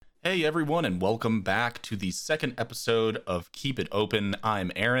Hey everyone, and welcome back to the second episode of Keep It Open.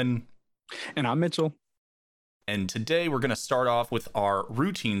 I'm Aaron, And I'm Mitchell. and today we're going to start off with our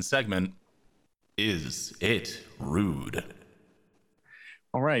routine segment, Is It Rude?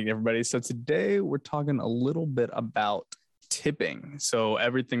 All right, everybody. So today we're talking a little bit about tipping. So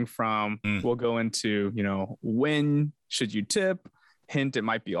everything from we'll go into, when should you tip? Hint, it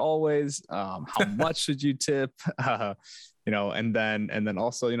might be always. How much should you tip? And then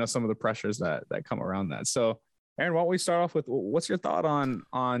also, some of the pressures that come around that. So, Aaron, why don't we start off with what's your thought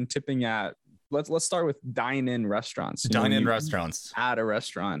on tipping at? Let's start with dine-in restaurants. Dine-in restaurants. At a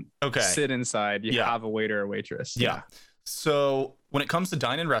restaurant. Okay. Sit inside. You have a waiter or waitress. Yeah. So when it comes to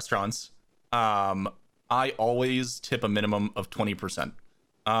dine-in restaurants, I always tip a minimum of 20%.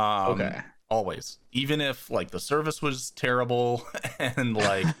 Okay. Always. Even if like the service was terrible and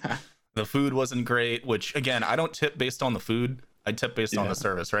like the food wasn't great, which again, I don't tip based on the food. I tip based on the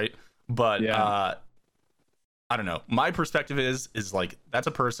service, right? But I don't know. My perspective is like that's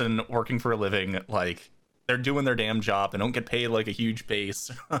a person working for a living, like they're doing their damn job. They don't get paid like a huge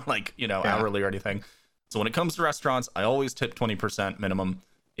base, like, hourly or anything. So when it comes to restaurants, I always tip 20% minimum.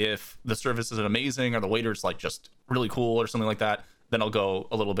 If the service isn't amazing or the waiter's like just really cool or something like that, then I'll go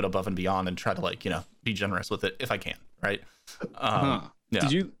a little bit above and beyond and try to like, be generous with it if I can, right? Yeah.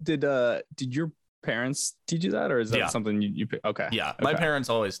 Did your parents teach you that, or is that something you pick? Okay. Yeah, okay. my parents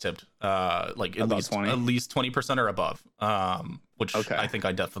always tipped like at least 20% or above, which I think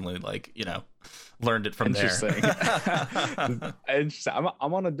I definitely learned it from there. Interesting.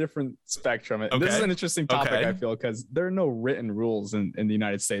 I'm on a different spectrum. Okay. This is an interesting topic, I feel, because there are no written rules in the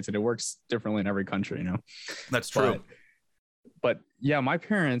United States, and it works differently in every country, That's true. But yeah, my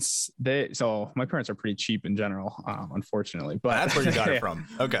parents are pretty cheap in general, unfortunately. But that's where you got it from.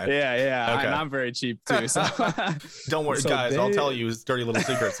 Okay. Yeah. Okay. And I'm very cheap too. So don't worry, guys. I'll tell you his dirty little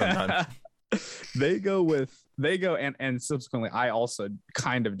secret sometimes. They go and subsequently, I also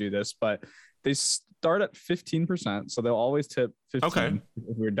kind of do this, but they start at 15%. So they'll always tip 15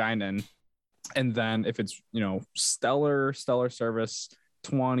 if we're dining. And then if it's, stellar service,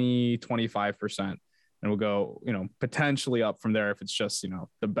 20-25%. And we'll go, potentially up from there if it's just,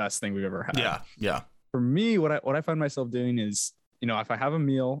 the best thing we've ever had. Yeah. For me, what I find myself doing is, if I have a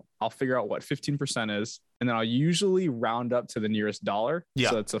meal, I'll figure out what 15% is, and then I'll usually round up to the nearest dollar. Yeah.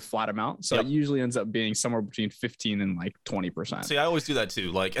 So it's a flat amount. So it usually ends up being somewhere between 15 and like 20%. See, I always do that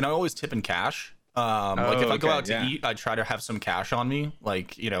too. And I always tip in cash. If I go out to eat, I try to have some cash on me.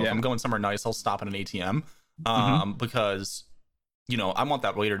 If I'm going somewhere nice, I'll stop at an ATM. Because I want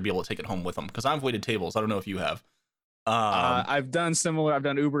that waiter to be able to take it home with them, because I've waited tables. I don't know if you have. I've done similar. I've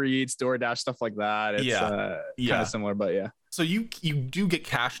done Uber Eats, DoorDash, stuff like that. It's kind of similar, but yeah. So you do get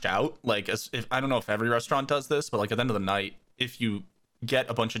cashed out. If I don't know if every restaurant does this, but at the end of the night, if you get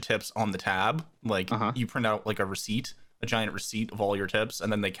a bunch of tips on the tab, you print out a receipt, a giant receipt of all your tips,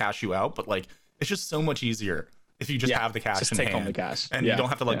 and then they cash you out. But it's just so much easier if you just have the cash just in take hand, home the cash, and you don't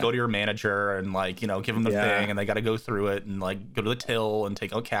have to go to your manager and give them the thing, and they got to go through it and go to the till and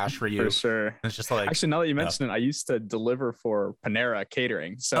take out cash for you. For sure. And it's just actually, now that you mention it, I used to deliver for Panera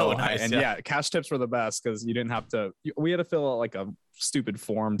Catering. So nice, cash tips were the best because you didn't have to. We had to fill out a stupid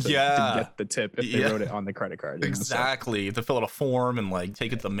form to get the tip if they wrote it on the credit card. Exactly. To fill out a form and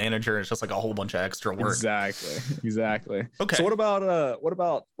take it to the manager. It's just a whole bunch of extra work. Exactly. Okay. So what about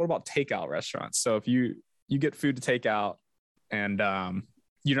takeout restaurants? So if you get food to take out and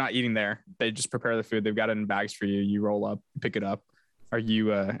you're not eating there, they just prepare the food. They've got it in bags for you. You roll up, pick it up. Are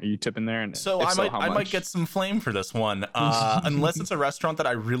you tipping there? And so I might get some flame for this one, unless it's a restaurant that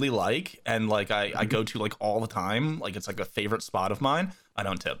I really like and I go to all the time. It's a favorite spot of mine. I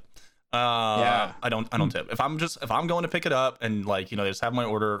don't tip. I don't tip. If I'm going to pick it up and they just have my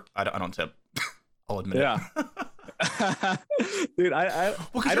order, I don't tip. I'll admit it. Dude, because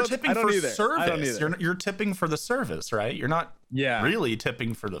you're tipping for service. You're tipping for the service, right? You're not really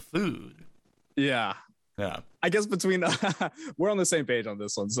tipping for the food. Yeah. I guess between we're on the same page on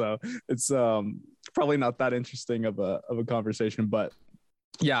this one, so it's probably not that interesting of a conversation, but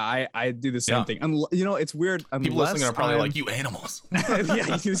yeah, I do the same thing. And it's weird. People listening are probably like, you animals.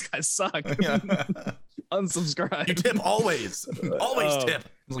 Yeah, these guys suck. Unsubscribe. You tip always tip.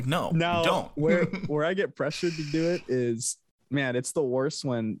 It's like, no, now, don't. where I get pressured to do it is, man, it's the worst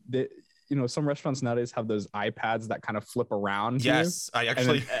when some restaurants nowadays have those iPads that kind of flip around. Yes, I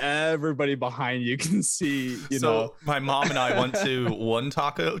actually. Everybody behind you can see. So my mom and I went to one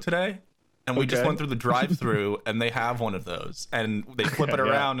taco today, and we just went through the drive-through, and they have one of those, and they flip it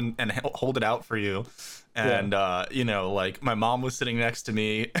around and hold it out for you. And you know, like my mom was sitting next to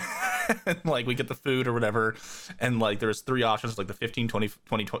me and like we get the food or whatever, and like there's 3 options, like the 15 20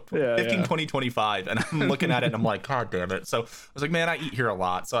 20 15 20 25, and I'm looking at it and I'm like, god damn it. So I was like, man, I eat here a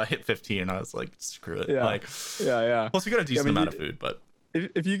lot, so I hit 15, and I was like, screw it. Like plus we got a decent amount of food, but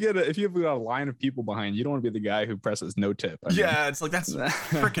if you have a line of people behind you, don't want to be the guy who presses no tip. I mean. It's like that's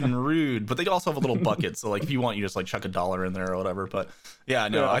freaking rude. But they also have a little bucket, so like if you want, you just like chuck $1 in there or whatever. But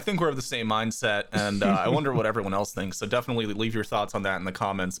I think we're of the same mindset, and I wonder what everyone else thinks. So definitely leave your thoughts on that in the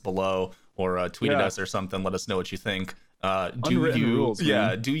comments below, or tweet at us or something. Let us know what you think.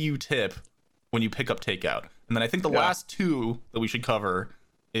 Do you tip when you pick up takeout? And then I think the last 2 that we should cover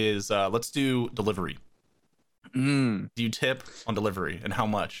is let's do delivery. Do you tip on delivery, and how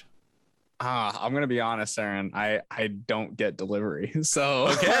much? I'm gonna be honest, Aaron. I don't get delivery, so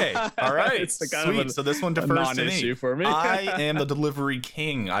okay, all right, it's sweet. So this one defers to me. For me. I am the delivery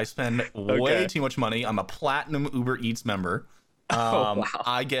king. I spend way too much money. I'm a platinum Uber Eats member. Wow.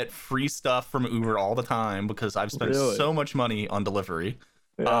 I get free stuff from Uber all the time because I've spent so much money on delivery.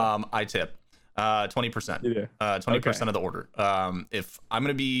 I tip 20%. 20% of the order. If I'm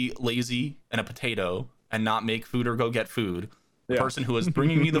gonna be lazy and a potato and not make food or go get food, the person who is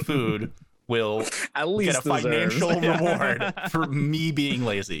bringing me the food will at least get a financial reward for me being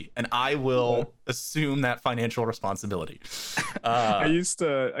lazy, and I will assume that financial responsibility. I used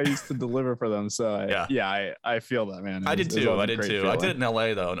to deliver for them, so I feel that, man. I did too. I did it in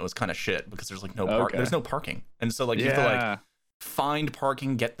LA though, and it was kind of shit because there's like there's no parking, and so like you have to like find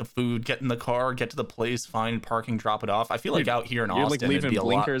parking, get the food, get in the car, get to the place, find parking, drop it off. I feel like out here in Austin, like leaving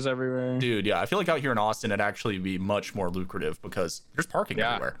blinkers everywhere, dude. I feel like out here in Austin, it'd actually be much more lucrative because there's parking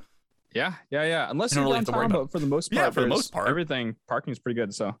everywhere. Yeah. Unless you're downtown, but for the most part, everything parking is pretty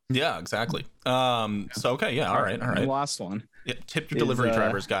good. So yeah, exactly. So okay, all right. The last one. Tip your delivery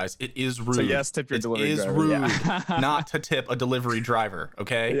drivers, guys. It is rude. So yes, tip your delivery driver. It is rude not to tip a delivery driver.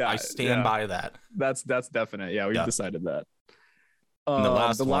 Okay, I stand by that. That's definite. Yeah, we've decided that.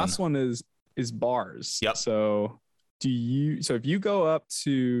 The last one is bars. Yep. So if you go up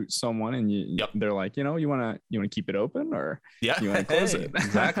to someone and they're like, you want to keep it open, or you want to close it?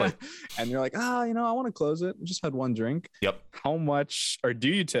 Exactly. And you're like, I want to close it. I just had one drink. Yep. How much, or do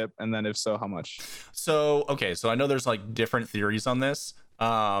you tip? And then if so, how much? So I know there's like different theories on this,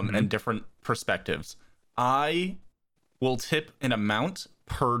 and different perspectives. I will tip an amount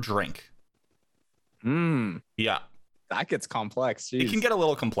per drink. Yeah. That gets complex. Jeez. It can get a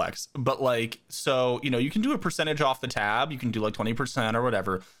little complex, but like, so, you can do a percentage off the tab. You can do like 20% or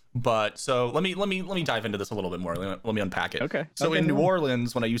whatever. But so let me dive into this a little bit more. Let me unpack it. Okay. So in New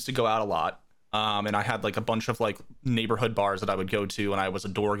Orleans, when I used to go out a lot, and I had like a bunch of like neighborhood bars that I would go to, and I was a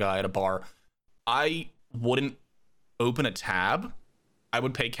door guy at a bar, I wouldn't open a tab. I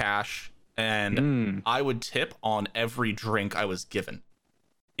would pay cash, and I would tip on every drink I was given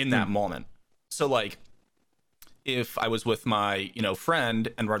in that moment. So like, if I was with my,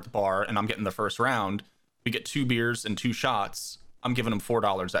 friend and we're at the bar and I'm getting the first round, we get 2 beers and 2 shots. I'm giving them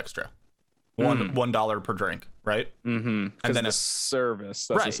 $4 extra, $1 per drink, right? Mm-hmm. And then a service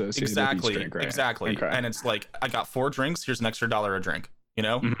that's associated exactly, with each drink, right? Exactly. Okay. And it's like, I got 4 drinks. Here's an extra $1 a drink.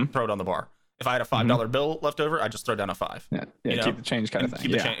 Throw it on the bar. If I had a $5 bill left over, I just throw down a 5. Yeah, keep the change kind of thing.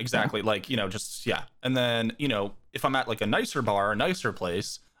 Keep the change, exactly. Like, And then, if I'm at like a nicer bar, a nicer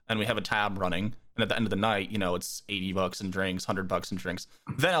place, and we have a tab running, and at the end of the night, it's $80 in drinks, $100 in drinks,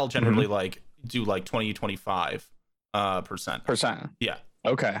 then I'll generally like do like 25%. Yeah.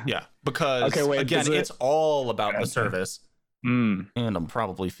 Okay. Yeah. Because again, it's all about the service. And I'm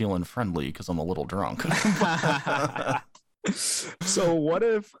probably feeling friendly because I'm a little drunk. So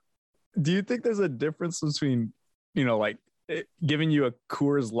do you think there's a difference between, like giving you a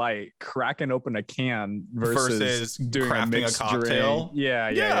Coors Light, cracking open a can versus doing crafting a cocktail? Drink?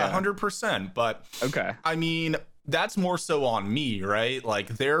 Yeah, 100%. But okay, I mean, that's more so on me, right? Like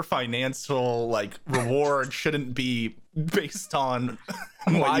their financial like reward shouldn't be based on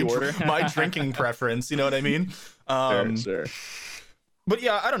my drinking preference. You know what I mean? Sure. But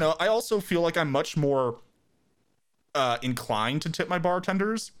yeah, I don't know. I also feel like I'm much more inclined to tip my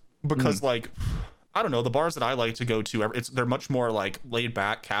bartenders because like, I don't know, the bars that I like to go to, they're much more like laid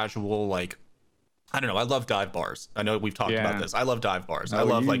back, casual, like, I don't know. I love dive bars. I know we've talked about this. I love dive bars. I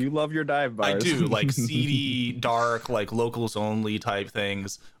love you love your dive bars. I do, like seedy, dark, like locals only type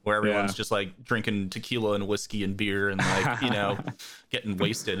things where everyone's just like drinking tequila and whiskey and beer and like, getting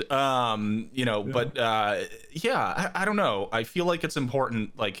wasted. But I don't know. I feel like it's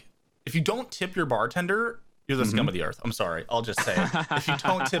important. Like if you don't tip your bartender, you're the scum of the earth. I'm sorry. I'll just say it. If you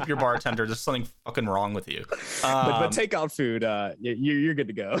don't tip your bartender, there's something fucking wrong with you. But takeout food, you're good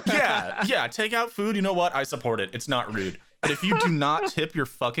to go. yeah. Takeout food. You know what? I support it. It's not rude. But if you do not tip your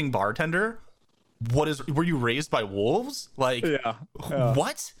fucking bartender, were you raised by wolves? Like,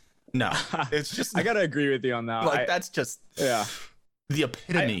 what? No, it's just, I gotta agree with you on that. Like, that's just the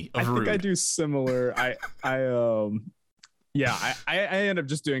epitome of rude. I think I do similar. I end up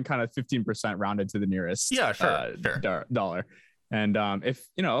just doing kind of 15% rounded to the nearest dollar. And if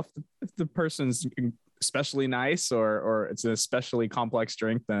the person's especially nice or it's an especially complex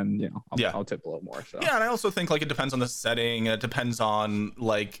drink, then I'll tip a little more. So yeah, and I also think like it depends on the setting. It depends on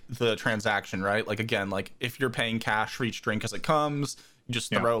like the transaction, right? Like again, like if you're paying cash for each drink as it comes, you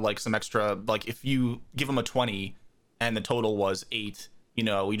just throw like some extra. Like if you give them a 20 and the total was 8,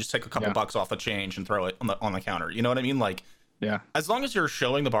 we just take a couple bucks off the change and throw it on the counter. You know what I mean? Like, as long as you're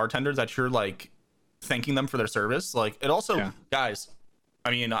showing the bartender that you're like thanking them for their service, like it also, guys,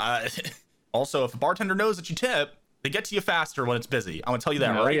 I mean, also if a bartender knows that you tip, they get to you faster when it's busy. I'm gonna tell you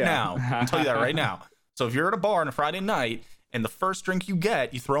that now. I'm gonna tell you that right now. So if you're at a bar on a Friday night and the first drink you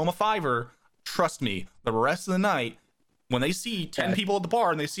get, you throw them a $5, trust me, the rest of the night, when they see 10 people at the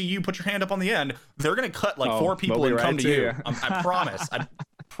bar and they see you put your hand up on the end, they're going to cut like 4 people and come to you. I promise.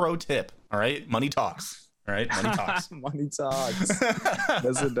 Pro tip. All right. Money talks. All right. Money talks. Money talks.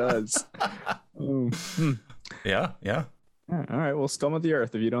 Yes, it does. Yeah. All right. Well, scum of the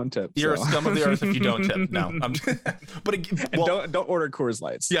earth if you don't tip. You're a scum of the earth if you don't tip. No. Don't order Coors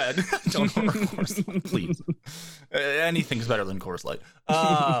Lights. Yeah. Don't order Coors Light, please. Anything's better than Coors Light.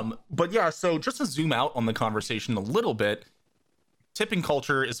 But yeah, so just to zoom out on the conversation a little bit, tipping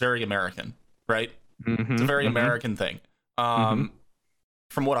culture is very American, right? It's a very American thing.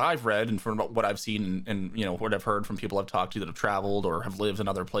 From what I've read and from what I've seen and what I've heard from people I've talked to that have traveled or have lived in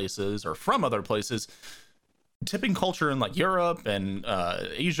other places or from other places, tipping culture in like Europe and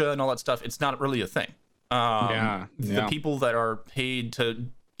Asia and all that stuff, it's not really a thing. The people that are paid to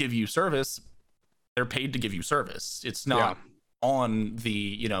give you service, they're paid to give you service. It's not on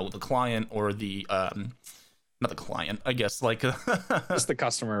the the client or the not the client, I guess, like just the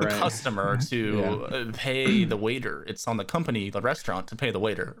customer, right? Customer to pay the waiter. It's on the company, the restaurant, to pay the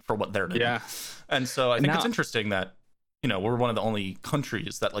waiter for what they're doing. And so I think it's interesting that we're one of the only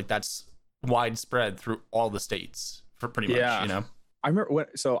countries that like that's widespread through all the states for pretty much. I remember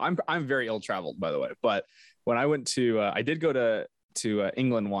I'm very ill traveled, by the way, but when I went to I did go to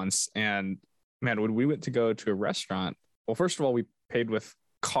England once, and man, when we went to go to a restaurant, well, first of all, we paid with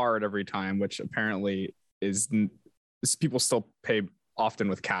card every time, which apparently is people still pay often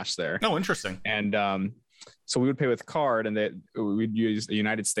with cash there. Oh, interesting. And so we would pay with card, and we'd use a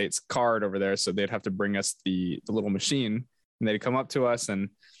United States card over there, so they'd have to bring us the little machine, and they'd come up to us and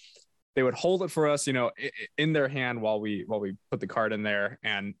they would hold it for us, in their hand while we put the card in there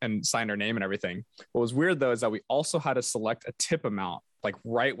and signed our name and everything. What was weird though is that we also had to select a tip amount, like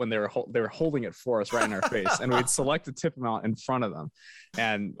right when they were holding it for us right in our face, and we'd select a tip amount in front of them.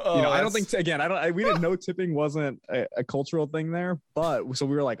 And I don't think we didn't know tipping wasn't a cultural thing there, but so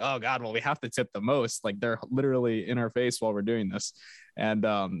we were like, oh god, well we have to tip the most. Like they're literally in our face while we're doing this, and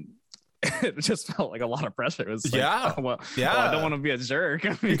it just felt like a lot of pressure. It was like, I don't want to be a jerk. I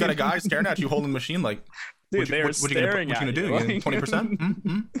mean, you got a guy staring at you holding the machine like, dude, they were staring what you gonna do?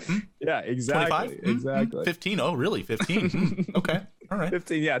 20%? Yeah, exactly. 25? Exactly. 15? Oh, really? 15? Okay. All right.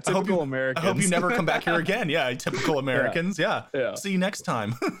 15, yeah. Typical Americans. I hope you never come back here again. Yeah, typical Americans. Yeah. See you next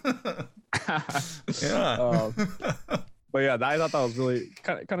time. Yeah. But yeah, I thought that was really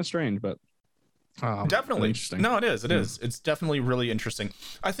kind of strange, but definitely interesting. No, it is. It is. It's definitely really interesting.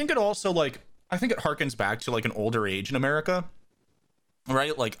 I think it also it harkens back to like an older age in America,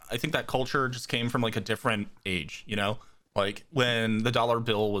 right? Like I think that culture just came from like a different age, like when the dollar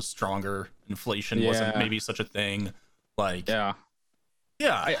bill was stronger, inflation wasn't maybe such a thing. Like I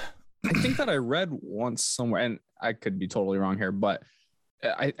think that I read once somewhere, and I could be totally wrong here, but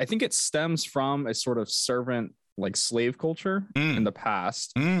I think it stems from a sort of servant like slave culture in the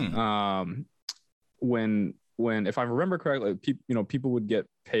past. When if I remember correctly, people would get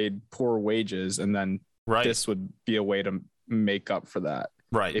paid poor wages, and then this would be a way to make up for that.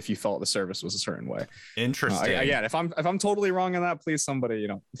 Right. If you felt the service was a certain way. Interesting. Again, if I'm totally wrong on that, please somebody,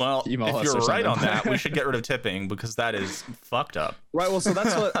 well, email us. If you're right on that, we should get rid of tipping because that is fucked up. Right. Well, so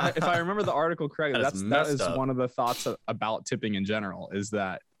that's what, if I remember the article correctly, that is one of the thoughts about tipping in general, is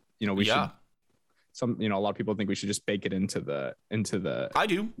that, we should, a lot of people think we should just bake it into the I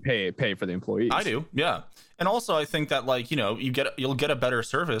do pay for the employees. I do. Yeah. And also I think that you'll get a better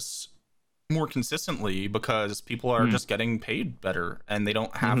service more consistently because people are just getting paid better and they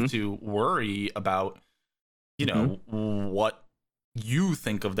don't have to worry about you know, what you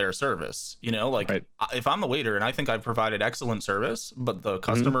think of their service, you know, like Right. if I'm the waiter and I think I've provided excellent service, but the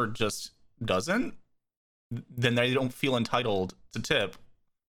customer just doesn't, then they don't feel entitled to tip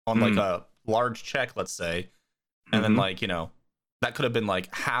on like a large check, let's say. And then like, you know, that could have been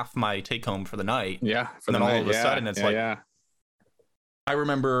like half my take home for the night. Yeah. And then all of a sudden it's like, I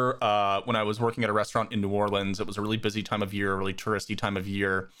remember when I was working at a restaurant in New Orleans, it was a really busy time of year, really touristy time of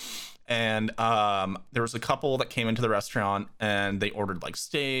year. And there was a couple that came into the restaurant and they ordered like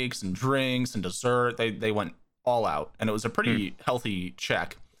steaks and drinks and dessert. They went all out, and it was a pretty healthy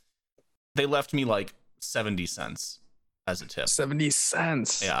check. They left me like 70 cents as a tip. 70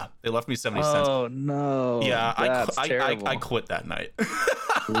 cents. Yeah, they left me 70 cents. Oh no. Yeah, I quit that night.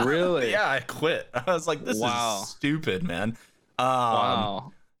 Really? Yeah, I quit. I was like, this is stupid, man.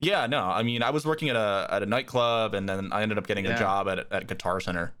 Wow. Yeah, no, I mean, I was working at a nightclub, and then I ended up getting a job at Guitar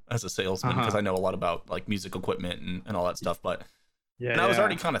Center as a salesman because I know a lot about like music equipment and all that stuff. But and I was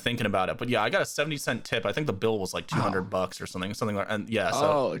already kind of thinking about it. But yeah, I got a 70-cent tip. I think the bill was like $200 or something like. And yeah,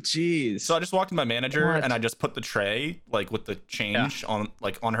 so geez. So I just walked to my manager and I just put the tray like with the change on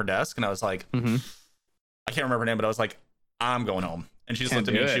her desk, and I was like, I can't remember her name, but I was like, I'm going home. And she just looked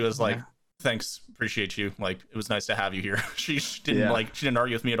at me and she was like, thanks, appreciate you, like it was nice to have you here. she didn't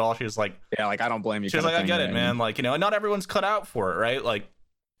argue with me at all. She was like, like I don't blame you. She was like, I get it, man, like, you know, and not everyone's cut out for it, right? Like,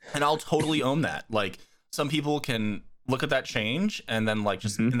 and I'll totally own that. Like, some people can look at that change and then like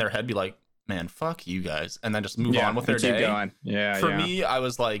just in their head be like, man, fuck you guys, and then just move on with their day. Going. For me, I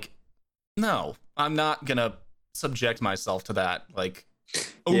was like, no, I'm not gonna subject myself to that like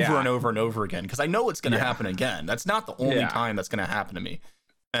over and over and over again, because I know it's gonna happen again. That's not the only time that's gonna happen to me.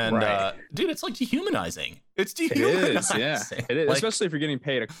 And dude, it's like dehumanizing. It's dehumanizing. It is, it is. Like, especially if you're getting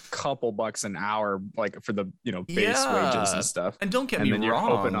paid a couple bucks an hour, like for the base wages and stuff. And don't get me wrong, you're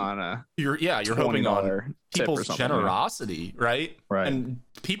hoping on you're hoping on people's generosity, right? Right. And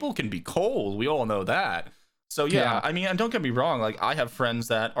people can be cold. We all know that. So I mean, and don't get me wrong, like I have friends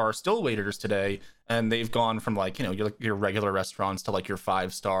that are still waiters today, and they've gone from like, you know, your regular restaurants to like your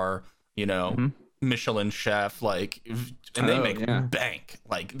 5-star, you know, Michelin chef, like, and they make bank,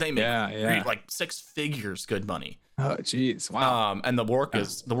 like they make like 6 figures good money. Oh geez, wow. And the work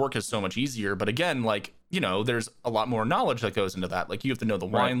is so much easier, but again, like, you know, there's a lot more knowledge that goes into that. Like, you have to know the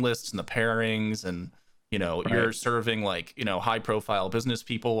wine lists and the pairings, and you know, you're serving like, you know, high profile business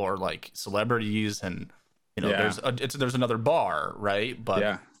people or like celebrities, and you know, there's another bar, right?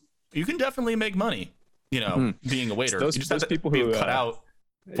 But you can definitely make money, you know, being a waiter. Those, you just those have to people be who cut out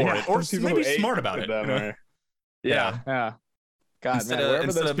for it, or maybe smart about it. God,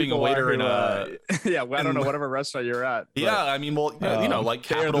 instead of being a waiter in a I don't know, whatever restaurant you're at. But, I mean, well, you know, like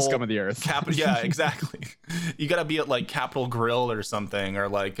Capital, the scum of the earth. Yeah, exactly. You got to be at like Capital Grill or something, or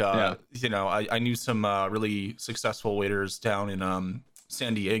like you know, I knew some really successful waiters down in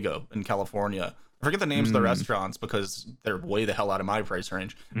San Diego in California. I forget the names of the restaurants because they're way the hell out of my price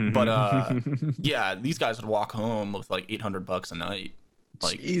range. But yeah, these guys would walk home with like $800 a night.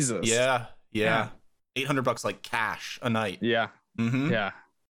 Like, Jesus. Yeah. $800 like cash a night. Yeah.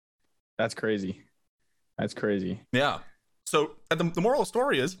 That's crazy. Yeah. So the moral of the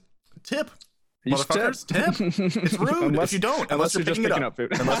story is tip. Motherfuckers, tip. It's rude if you don't, unless you're picking up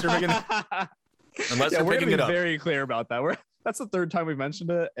food. Unless you're picking we're picking it up. Very clear about that. That's the third time we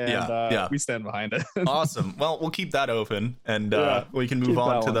mentioned it, and we stand behind it. Awesome. Well, we'll keep that open, and we can move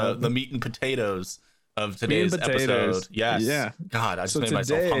on to the meat and potatoes of today's episode. Yes. Yeah. God, I just made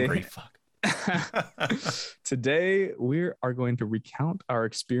myself hungry. Fuck. Today we are going to recount our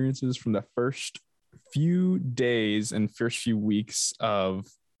experiences from the first few days and first few weeks of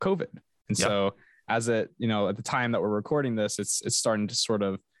COVID. And so as at the time that we're recording this, it's starting to sort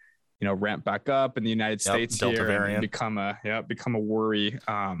of, you know, ramp back up in the United States Delta here variant. And become a worry,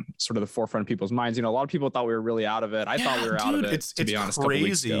 sort of the forefront of people's minds. You know, a lot of people thought we were really out of it. I thought we were out of it. To be honest,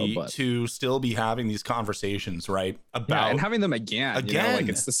 crazy to still be having these conversations, right? About and having them again. You know, like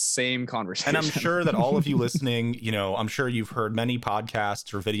it's the same conversation. And I'm sure that all of you listening, you know, I'm sure you've heard many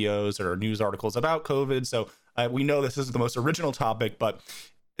podcasts or videos or news articles about COVID. So we know this isn't the most original topic, but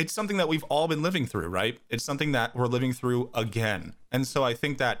it's something that we've all been living through, right? It's something that we're living through again. And so I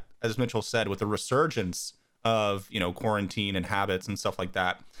think that, as Mitchell said, with the resurgence of, you know, quarantine and habits and stuff like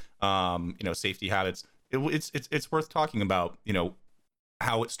that, you know, safety habits, it's worth talking about, you know,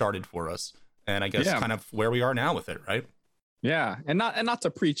 how it started for us, and I guess kind of where we are now with it, right? Yeah, and not to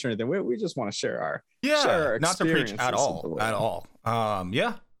preach or anything. We just want to share our not to preach at all.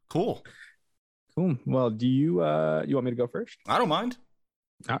 Yeah, cool. Well, do you want me to go first? I don't mind.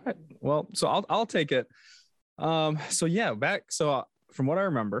 All right. Well, so I'll take it. So from what I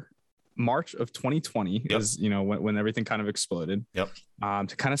remember, March of 2020 is, you know, when everything kind of exploded. Yep.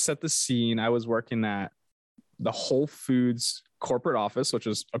 To kind of set the scene, I was working at the Whole Foods corporate office, which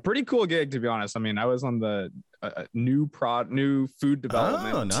was a pretty cool gig, to be honest. I mean, I was on the new food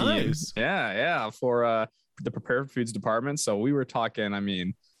development team. Yeah, for the prepared foods department. So we were talking, I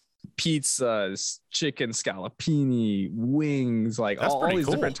mean, pizzas, chicken scallopini, wings, like all these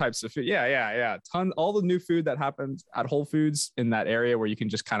different types of food. Yeah. All the new food that happens at Whole Foods in that area where you can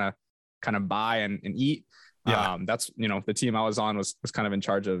just kind of buy and eat. Yeah. That's, you know, the team I was on was kind of in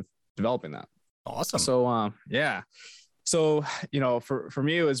charge of developing that. Awesome. So, So, you know, for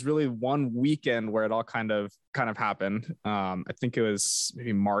me, it was really one weekend where it all kind of happened. I think it was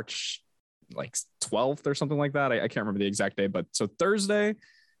maybe March like 12th or something like that. I can't remember the exact day, but so Thursday,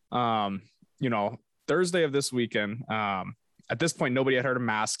 you know, Thursday of this weekend, at this point, nobody had heard of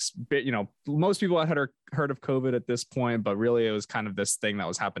masks, but, you know, most people had heard of COVID at this point, but really it was kind of this thing that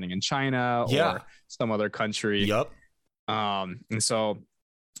was happening in China or some other country. Yep. And so,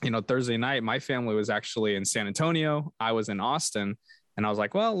 you know, Thursday night, my family was actually in San Antonio. I was in Austin, and I was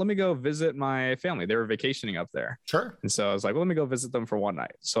like, well, let me go visit my family. They were vacationing up there. Sure. And so I was like, well, let me go visit them for one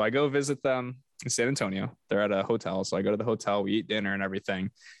night. So I go visit them in San Antonio. They're at a hotel. So I go to the hotel, we eat dinner and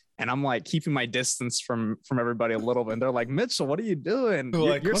everything. And I'm like keeping my distance from everybody a little bit. And they're like, Mitchell, what are you doing?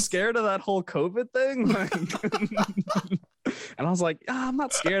 You're scared of that whole COVID thing? Like, and I was like, I'm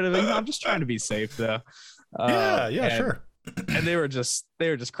not scared of it. You know, I'm just trying to be safe though. Sure. And they were just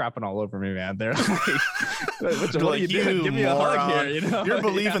crapping all over me, man. They're like, what are you doing? Give me a hug here. You know? You're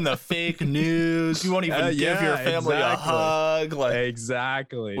believing the fake news. You won't even give your family a hug. Like,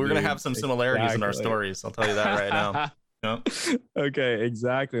 exactly. We're going to have some similarities in our stories. I'll tell you that right now. Yep. Okay,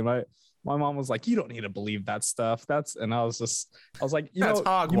 exactly. My mom was like, you don't need to believe that stuff. And I was like, you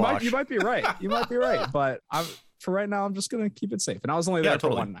might be right. You might be right. But for right now, I'm just going to keep it safe. And I was only there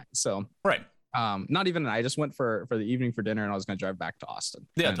for one night. So, right. Not even, I just went for the evening for dinner, and I was going to drive back to Austin.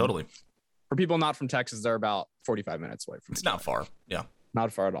 Yeah, and totally. For people not from Texas, they're about 45 minutes away from me. It's not far. Yeah.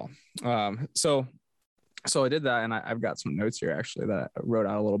 Not far at all. So I did that, and I've got some notes here actually that I wrote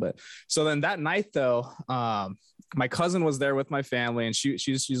out a little bit. So then that night though, my cousin was there with my family, and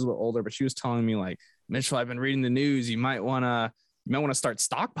she's a little older, but she was telling me like, Mitchell, I've been reading the news. You might want to start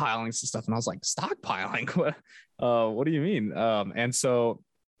stockpiling some stuff. And I was like, stockpiling? What do you mean? And so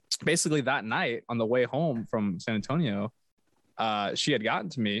basically that night on the way home from San Antonio, she had gotten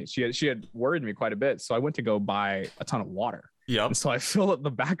to me. She had worried me quite a bit. So I went to go buy a ton of water. Yep. And so I filled up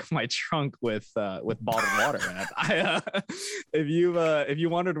the back of my trunk with bottled water. And if you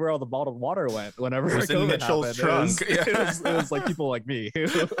wondered where all the bottled water went, whenever it was in Mitchell's trunk, it was like people like me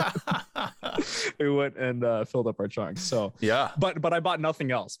who went and filled up our trunk. So yeah, but I bought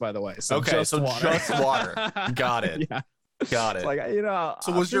nothing else, by the way. So okay, just water. Got it. Yeah. Got it. Like, you know,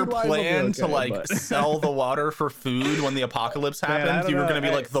 so was your plan to sell the water for food when the apocalypse happened? You were going to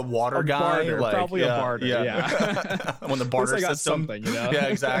be like the water guy, barter, like probably a barter. Yeah. When the barter system, something, you know? Yeah,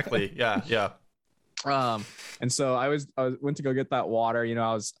 exactly. Yeah. And so I went to go get that water. You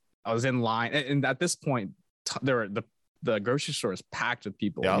know, I was in line, and at this point, the grocery store is packed with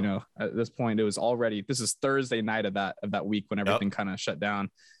people. Yep. You know, at this point, it was already. This is Thursday night of that week when everything kind of shut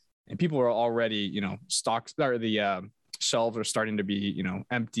down, and people were already, you know, stocks or the shelves are starting to be, you know,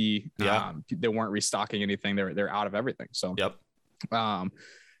 empty. Yeah. They weren't restocking anything. They're out of everything. So, yep.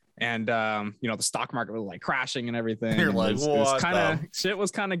 And you know, the stock market was like crashing and everything. You're like, shit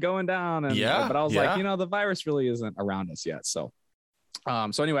was kind of going down. And but I was like, you know, the virus really isn't around us yet. So,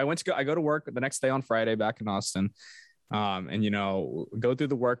 so anyway, I go to work the next day on Friday back in Austin. And, you know, go through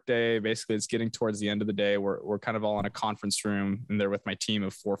the work day. Basically, it's getting towards the end of the day. We're kind of all in a conference room, and they're with my team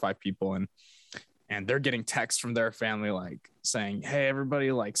of 4 or 5 people. And they're getting texts from their family, like saying, hey,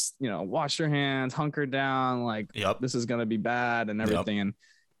 everybody, like, you know, wash your hands, hunker down. Like, this is going to be bad and everything. Yep.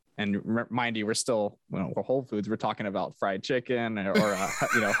 And mind you, we're still, we're Whole Foods. We're talking about fried chicken or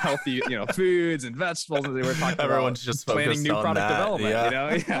you know, healthy, you know, foods and vegetables. And we're talking Everyone's just planning new product development, you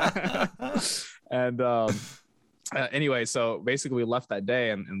know? Yeah. And, anyway, so basically we left that day,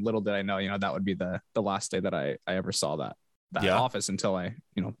 and little did I know, you know, that would be the last day that I ever saw that office until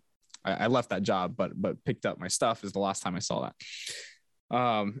I left that job, but picked up my stuff is the last time I saw that.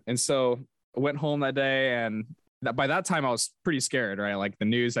 And so I went home that day, and by that time I was pretty scared, right? Like the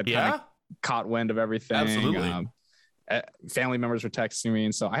news had kind of caught wind of everything. Absolutely. Family members were texting me.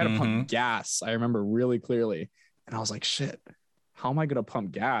 And so I had to pump gas. I remember really clearly. And I was like, shit, how am I going to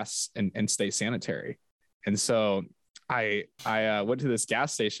pump gas and stay sanitary? And so I went to this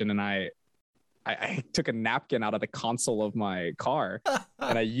gas station, and I I took a napkin out of the console of my car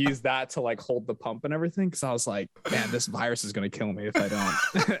and I used that to like hold the pump and everything. Cause I was like, man, this virus is going to kill me if I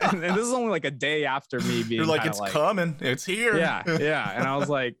don't. and this is only like a day after me being You're like, it's like, coming. It's here. Yeah. Yeah. And I was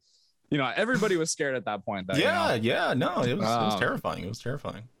like, you know, everybody was scared at that point. Though, yeah. You know? Yeah. No, it was terrifying. It was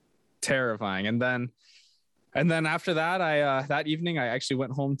terrifying. Terrifying. And then after that, that evening I actually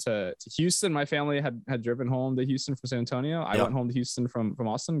went home to Houston. My family had driven home to Houston from San Antonio. I went home to Houston from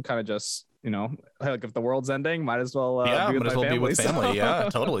Austin, kind of just, you know, like if the world's ending, might as well be with my family. Be with family. Yeah,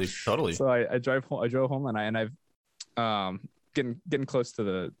 totally. So I drove home and I've getting close to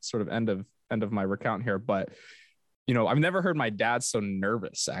the sort of end of my recount here, but you know, I've never heard my dad so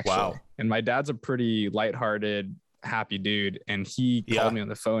nervous actually. Wow. And my dad's a pretty lighthearted, happy dude, and he called me on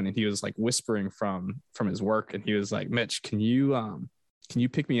the phone and he was like whispering from his work, and he was like, Mitch, can you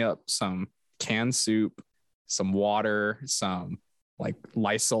pick me up some canned soup, some water, some like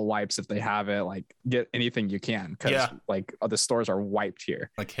Lysol wipes if they have it, like get anything you can, because like the stores are wiped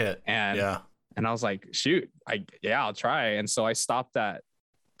here, like hit. And I was like, shoot, I'll try. And so I stopped at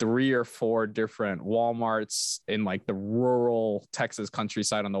 3 or 4 different Walmarts in like the rural Texas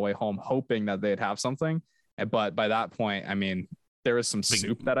countryside on the way home, hoping that they'd have something. But by that point, I mean, there was some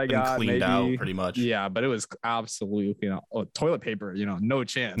soup that I got cleaned out pretty much. Yeah, but it was absolutely, you know, toilet paper, you know, no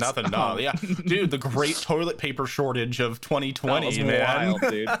chance. Nothing. No, yeah, dude, the great toilet paper shortage of 2020, that was man. Wild,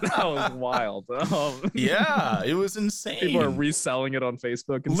 dude. That was wild. Yeah, it was insane. People are reselling it on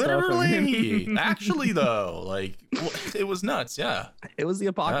Facebook and literally. Stuff. Actually, though, like it was nuts. Yeah, it was the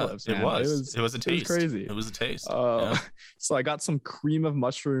apocalypse. Yeah, it was a taste. It was crazy. It was a taste. So I got some cream of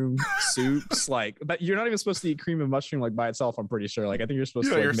mushroom soups, like, but you're not even supposed to eat cream of mushroom like by itself. I'm pretty sure. Like I think you're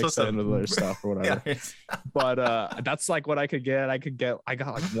supposed to like, mix that into other stuff or whatever. But that's like what I could get. I got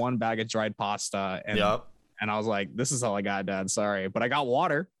like 1 bag of dried pasta, and and I was like, this is all I got, Dad. Sorry, but I got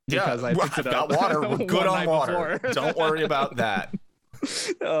water because I picked it up. Got water. We're good on water. Don't worry about that.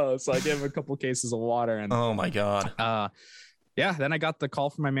 So I gave him a couple cases of water, and oh my god. Then I got the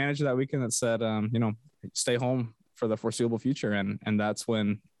call from my manager that weekend that said, you know, stay home for the foreseeable future, and that's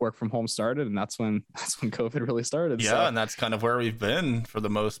when work from home started, and that's when COVID really started. And that's kind of where we've been for the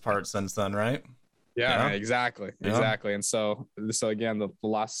most part since then, right? Exactly. And so again, the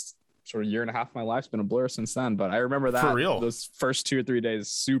last sort of year and a half of my life's been a blur since then, but I remember that for real, those first 2 or 3 days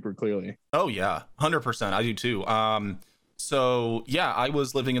super clearly. Oh yeah, 100%. I do too. So yeah, I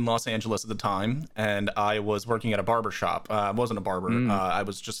was living in Los Angeles at the time, and I was working at a barber shop. I wasn't a barber. I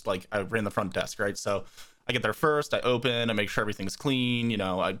was just like, I ran the front desk, right? So I get there first, I open, I make sure everything's clean, you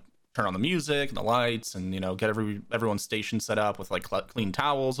know, I turn on the music and the lights, and, you know, get everyone's station set up with like clean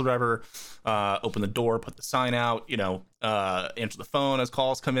towels, whatever, open the door, put the sign out, you know, answer the phone as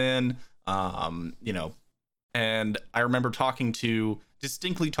calls come in, you know, and I remember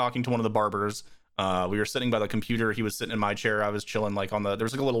distinctly talking to one of the barbers. We were sitting by the computer, he was sitting in my chair, I was chilling like there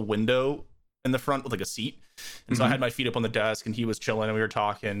was like a little window in the front with like a seat, and so I had my feet up on the desk, and he was chilling, and we were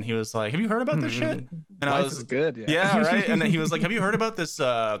talking. He was like, have you heard about this shit? And Life is good. Right. And then he was like, have you heard about this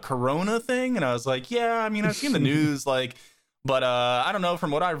corona thing? And I was like, yeah, I mean, I've seen the news, like, but I don't know, from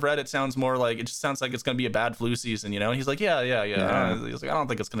what I've read, it just sounds like it's gonna be a bad flu season, you know? And he's like, yeah. He's like, I don't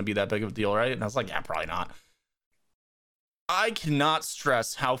think it's gonna be that big of a deal, right? And I was like, yeah, probably not. I cannot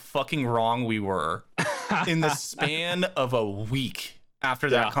stress how fucking wrong we were in the span of a week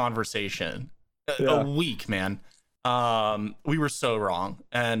after that conversation. A week, man. We were so wrong.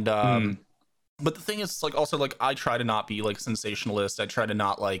 And but the thing is, like, also, like, I try to not be like sensationalist. I try to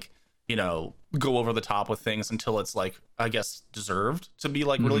not, like, you know, go over the top with things until it's like, I guess, deserved to be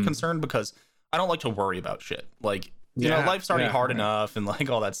like really concerned, because I don't like to worry about shit. Like, you know, life's already hard enough and like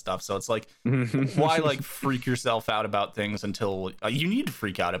all that stuff. So it's like, why like freak yourself out about things until you need to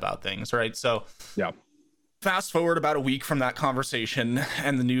freak out about things, right? So fast forward about a week from that conversation,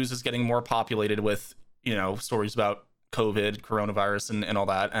 and the news is getting more populated with, you know, stories about COVID, coronavirus, and all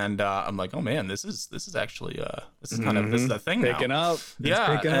that. And I'm like, oh man, this is actually this is kind of this is a thing picking now. Up.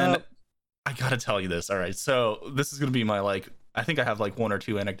 Picking up. I gotta tell you this. All right, so this is gonna be my, like, I think I have like 1 or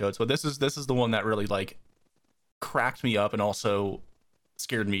 2 anecdotes, but this is the one that really like cracked me up and also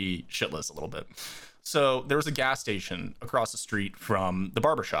scared me shitless a little bit. So there was a gas station across the street from the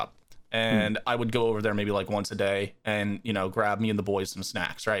barbershop, and I would go over there maybe like once a day and, you know, grab me and the boys some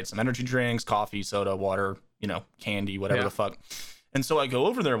snacks, right? Some energy drinks, coffee, soda, water, you know, candy, whatever the fuck. And so I go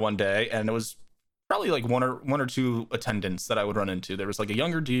over there one day, and it was probably like one or two attendants that I would run into. There was like a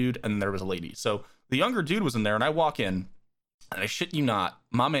younger dude and there was a lady. So the younger dude was in there, and I walk in, and I shit you not,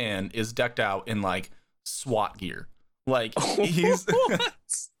 my man is decked out in like SWAT gear. Like he's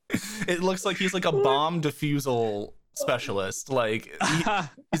it looks like he's like a bomb defusal specialist. Like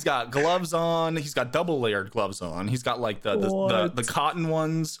he's got gloves on. He's got double layered gloves on. He's got like the cotton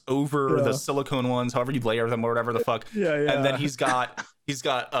ones over the silicone ones, however you layer them or whatever the fuck. Yeah. And then he's got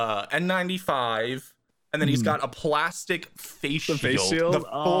N95. And then he's got a plastic face shield, the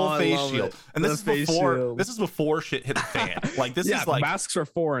full face shield. And this is before shit hit the fan. Like this is like masks are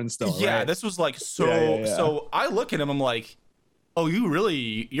foreign still. Yeah, right? this was like so. So I look at him, I'm like, oh,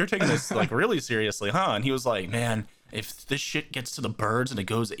 you're taking this like really seriously, huh? And he was like, man, if this shit gets to the birds and it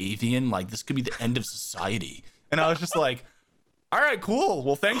goes avian, like this could be the end of society. And I was just like, all right, cool.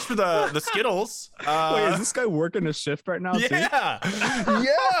 Well, thanks for the Skittles. Wait, is this guy working a shift right now? Yeah, too?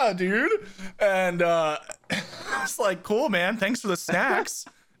 yeah, dude. And it's like, cool, man. Thanks for the snacks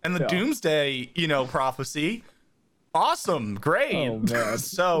and the doomsday, prophecy. Awesome, great. Oh man.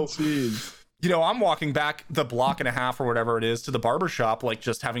 So, I'm walking back the block and a half or whatever it is to the barbershop, like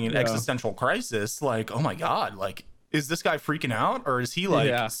just having an existential crisis. Like, oh my god, like. Is this guy freaking out, or is he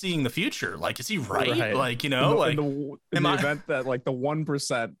like seeing the future? Like, is he right? Like, in the event that like the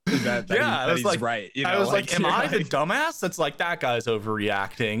 1% event that he's like, right. I was like, am I the dumbass that's like, that guy's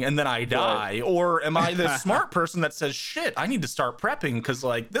overreacting and then I die? Or am I the smart person that says, shit, I need to start prepping because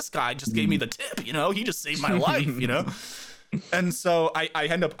like this guy just gave me the tip, he just saved my life, And so I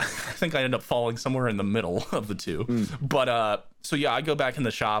think I end up falling somewhere in the middle of the two. But so yeah, I go back in the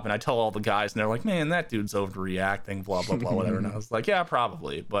shop and I tell all the guys and they're like, man, that dude's overreacting, blah, blah, blah, whatever. And I was like, yeah,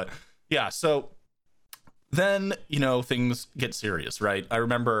 probably. But yeah, so then, things get serious, right? I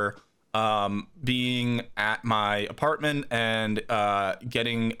remember being at my apartment and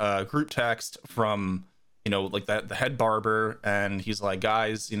getting a group text from, like the head barber. And he's like,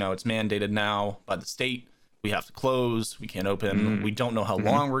 guys, it's mandated now by the state. We have to close. We can't open. We don't know how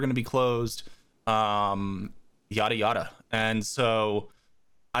long we're going to be closed. Yada, yada. And so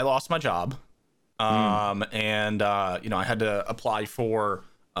I lost my job. And, I had to apply for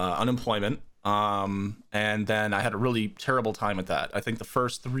unemployment. And then I had a really terrible time at that. I think the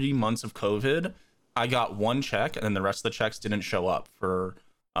first 3 months of COVID, I got one check and then the rest of the checks didn't show up for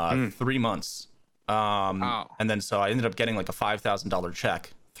 3 months. And then so I ended up getting like a $5,000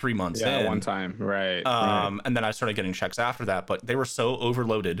 check 3 months in. One time. Right. And then I started getting checks after that, but they were so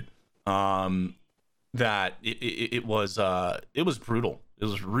overloaded that it was brutal. It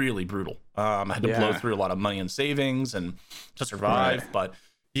was really brutal. I had to blow through a lot of money and savings and to survive. But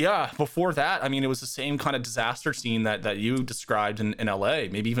yeah, before that, I mean, it was the same kind of disaster scene that you described in LA,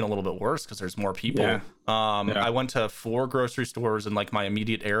 maybe even a little bit worse because there's more people. I went to 4 grocery stores in like my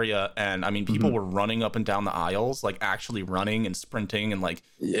immediate area, and I mean, people were running up and down the aisles, like actually running and sprinting and like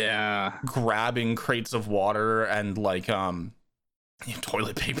grabbing crates of water and like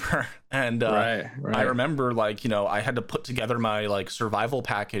toilet paper. And I remember like, I had to put together my like survival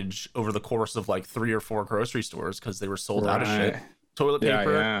package over the course of like 3 or 4 grocery stores because they were sold out of shit. Toilet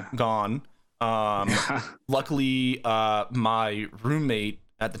paper gone. Luckily, my roommate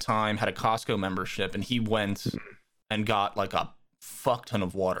at the time had a Costco membership, and he went and got like a fuck ton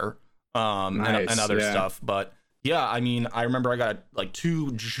of water and other stuff. But yeah, I mean, I remember I got like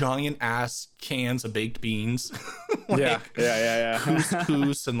 2 giant ass cans of baked beans,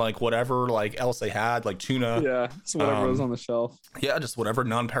 couscous and like whatever like else they had, like tuna. So whatever was on the shelf. Just whatever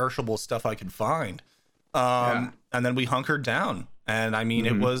non-perishable stuff I could find. And then we hunkered down. And I mean,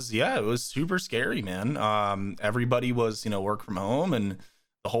 it was super scary, man. Everybody was, work from home, and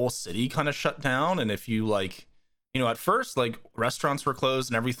the whole city kind of shut down. And if you like, at first, like restaurants were closed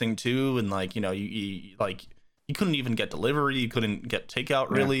and everything too. And like, you couldn't even get delivery. You couldn't get takeout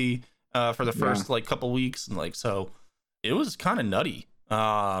really for the first like couple weeks. And like, so it was kind of nutty.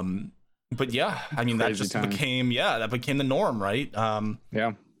 But yeah, I mean, that just became the norm, right?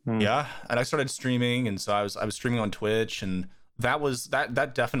 Yeah. And I started streaming. And so I was streaming on Twitch, and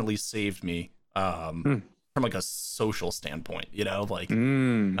that definitely saved me from like a social standpoint,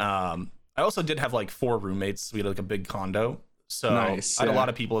 I also did have like 4 roommates. We had like a big condo, so I had a lot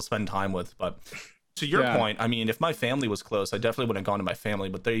of people to spend time with. But to your point, I mean, if my family was close, I definitely wouldn't have gone to my family,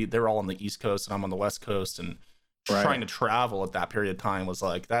 but they're all on the East Coast and I'm on the West Coast, and trying to travel at that period of time was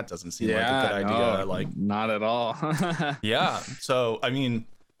like, that doesn't seem like a good idea. No, like not at all. So I mean,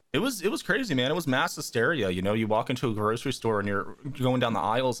 it was crazy, man. It was mass hysteria. You walk into a grocery store and you're going down the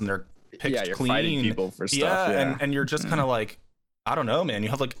aisles and they're picked you're clean. Fighting people for stuff. And you're just kind of like, I don't know, man. You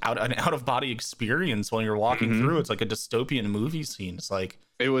have like an out of body experience when you're walking through. It's like a dystopian movie scene. It's like,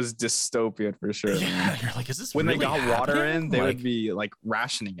 it was dystopian for sure. Yeah, you're like, is this when really they got happening? water in? They would be like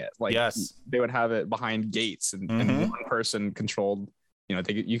rationing it. Like, they would have it behind gates, and one person controlled. You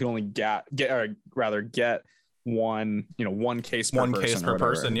can only get one case per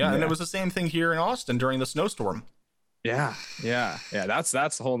person. Yeah, and it was the same thing here in Austin during the snowstorm. Yeah. That's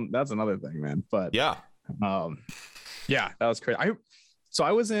that's another thing, man. But yeah. Yeah, that was crazy. I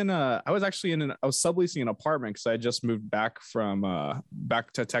was I was subleasing an apartment because I just moved back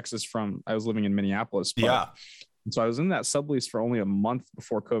back to Texas I was living in Minneapolis. Yeah. So I was in that sublease for only a month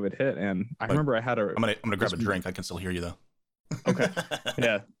before COVID hit, and I remember I had I'm gonna grab a drink. I can still hear you though. Okay.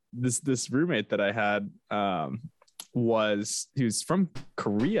 Yeah. This roommate that I had he was from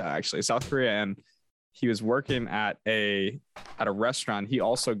Korea, actually, South Korea, and he was working at a restaurant. He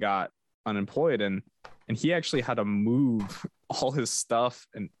also got unemployed, and he actually had to move all his stuff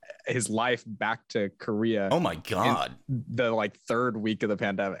and his life back to Korea. Oh my God. The like third week of the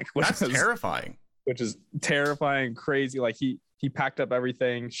pandemic. That's terrifying. Which is terrifying, crazy. Like he packed up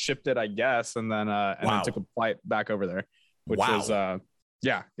everything, shipped it, I guess, and then then took a flight back over there, which was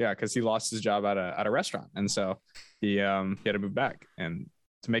because he lost his job at a restaurant, and so he had to move back, and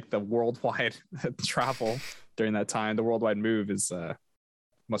to make the worldwide travel during that time, the worldwide move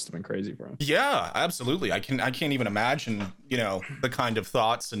must have been crazy for him. Yeah, absolutely. I can't even imagine, the kind of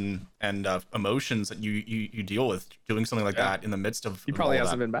thoughts and emotions that you deal with doing something like that in the midst of. He probably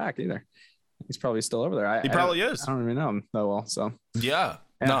hasn't been back either. He's probably still over there. He probably is. I don't even know him that well. So yeah.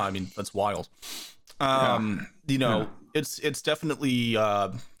 No, I mean, that's wild. It's definitely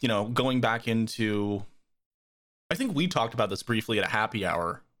going back into. I think we talked about this briefly at a happy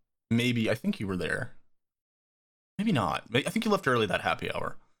hour. Maybe I think you were there. Maybe not. I think you left early that happy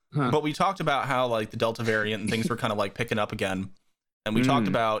hour. But we talked about how like the Delta variant and things were kind of like picking up again, and we talked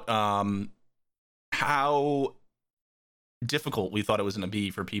about how difficult we thought it was going to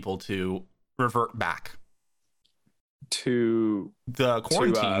be for people to revert back to the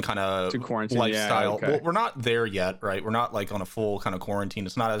quarantine kind of lifestyle. Yeah, okay. Well, we're not there yet, right? We're not like on a full kind of quarantine.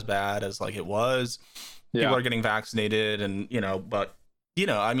 It's not as bad as like it was. People are getting vaccinated, and but I mean,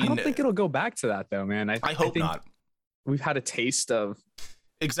 I don't think it'll go back to that though, man. I hope think not. We've had a taste of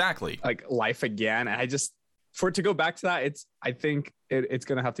exactly like life again, and for it to go back to that, I think it's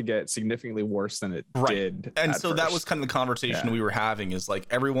gonna have to get significantly worse than it did. And so that was kind of the conversation we were having, is like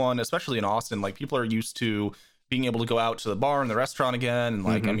everyone, especially in Austin, like people are used to being able to go out to the bar and the restaurant again, and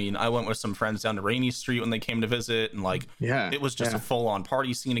like I mean, I went with some friends down to Rainy Street when they came to visit, and like it was just a full-on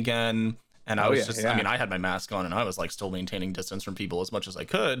party scene again. And I was I mean, I had my mask on and I was like still maintaining distance from people as much as I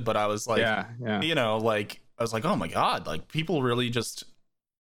could, but I was like, like I was like, oh my God, like people really just,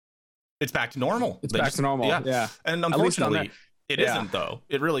 it's back to normal. It's back to normal. Yeah. And unfortunately, it isn't though.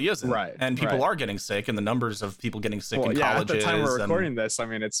 It really isn't. Right. And people are getting sick, and the numbers of people getting sick in colleges. At the time we're recording this, I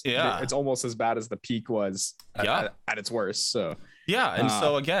mean, it's almost as bad as the peak was at its worst. So and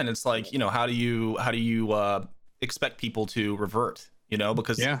so again, it's like, how do you expect people to revert?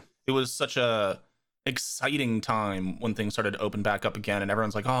 Because it was such a exciting time when things started to open back up again, and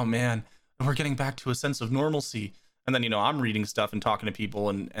everyone's like, oh man, we're getting back to a sense of normalcy. And then, I'm reading stuff and talking to people,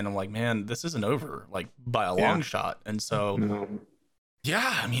 and I'm like, man, this isn't over, like by a long shot. And so,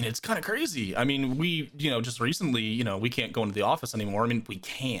 I mean, it's kind of crazy. I mean, we, just recently, we can't go into the office anymore. I mean, we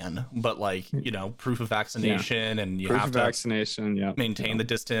can, but like, proof of vaccination, and you have to maintain the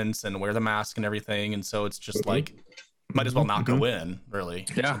distance and wear the mask and everything. And so it's just like, might as well not go in, really.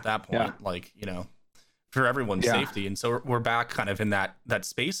 At that point, like, for everyone's safety. And so we're back kind of in that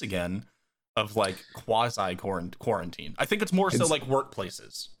space again of like quasi quarantine. I think it's more so like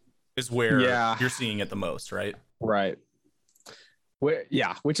workplaces is where you're seeing it the most, right? Right. Which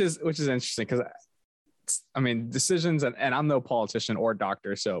is interesting, because I mean, decisions, and I'm no politician or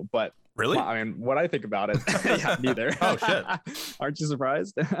doctor, so but really, I mean, what I think about it, neither. Oh shit! Aren't you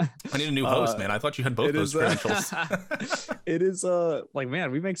surprised? I need a new host, man. I thought you had both those credentials. It is like,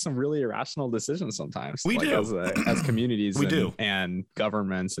 man, we make some really irrational decisions sometimes. We do as communities. We do, and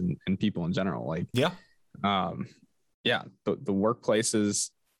governments and people in general. Like the workplaces.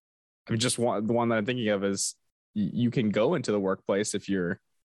 I mean, just the one that I'm thinking of is you can go into the workplace if you're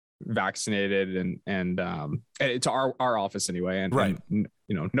vaccinated, and it's our office anyway, and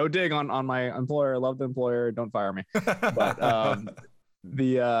no dig on my employer. I love the employer, don't fire me. But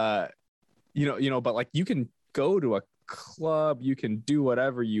but like you can go to a club, you can do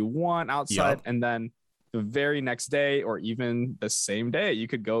whatever you want outside, and then the very next day or even the same day you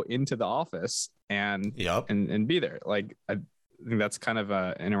could go into the office and be there. Like I think that's kind of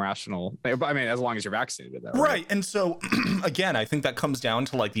an irrational thing. I mean, as long as you're vaccinated, though, right? And so again, I think that comes down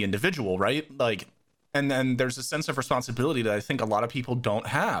to like the individual, right? Like, and then there's a sense of responsibility that I think a lot of people don't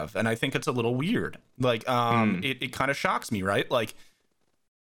have, and I think it's a little weird. Like it kind of shocks me, right? Like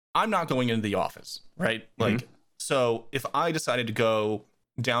I'm not going into the office, right? Like so if I decided to go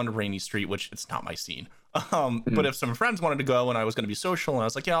down to Rainy Street, which it's not my scene, but if some friends wanted to go and I was going to be social, and I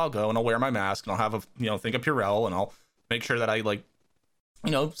was like, yeah, I'll go and I'll wear my mask and I'll have a think of Purell and I'll make sure that I like,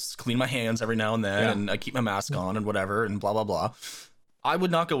 clean my hands every now and then, and I keep my mask on and whatever, and blah, blah, blah. I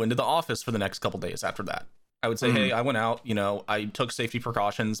would not go into the office for the next couple days after that. I would say, hey, I went out, I took safety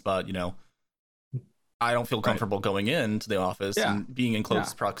precautions, but, I don't feel comfortable going into the office and being in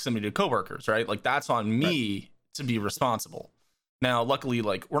close proximity to coworkers, right? Like, that's on me to be responsible. Now, luckily,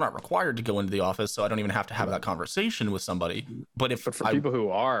 like, we're not required to go into the office, so I don't even have to have that conversation with somebody. But for people who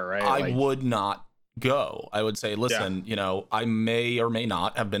are, right? I would not go. I would say, listen, I may or may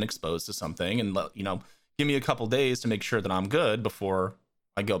not have been exposed to something, and give me a couple days to make sure that I'm good before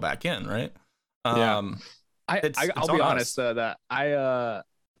I go back in, right? I'll be honest that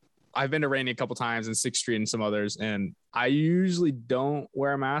I've been to Rainy a couple times and 6th Street and some others, and I usually don't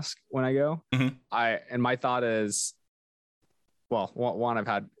wear a mask when I go. And my thought is, well, one, I've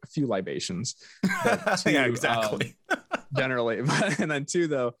had a few libations. Two, yeah, exactly. Generally, and then two,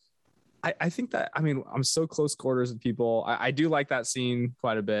 though, I think that, I'm so close quarters with people. I do like that scene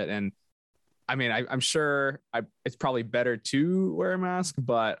quite a bit, and I'm sure it's probably better to wear a mask,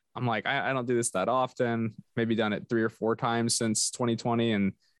 but I'm like, I don't do this that often. Maybe done it 3 or 4 times since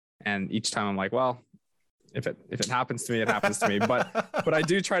 2020, and each time I'm like, well, if it happens to me, it happens to me. But I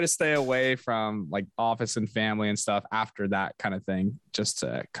do try to stay away from like office and family and stuff after that kind of thing, just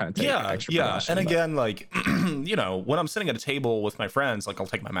to kind of take extra precaution. And again, like, when I'm sitting at a table with my friends, like, I'll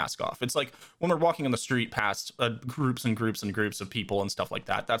take my mask off. It's like when we're walking on the street past groups and groups and groups of people and stuff like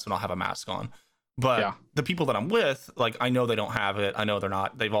that, that's when I'll have a mask on. But the people that I'm with, like, I know they don't have it. I know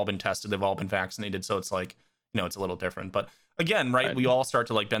they've all been tested. They've all been vaccinated. So it's like, it's a little different. But again, right, we all start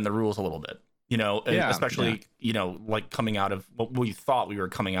to like bend the rules a little bit. Especially, like coming out of what we thought we were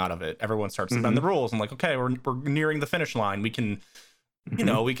coming out of it. Everyone starts to bend the rules. I'm like, okay, we're nearing the finish line. We can,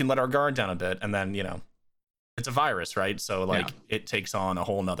 we can let our guard down a bit. And then, it's a virus, right? So like it takes on a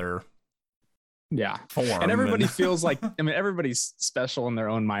whole nother form. And everybody feels like, everybody's special in their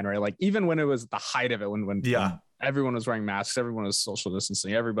own mind, right? Like even when it was the height of it, when everyone was wearing masks, everyone was social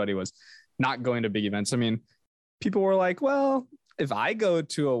distancing, everybody was not going to big events. People were like, well, if I go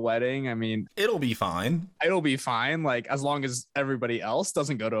to a wedding, it'll be fine. It'll be fine. Like, as long as everybody else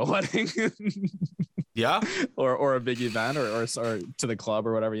doesn't go to a wedding. Or a big event or to the club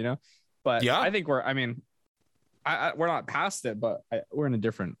or whatever, But I think we're not past it, but we're in a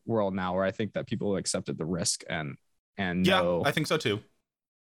different world now where I think that people accepted the risk and know. I think so too.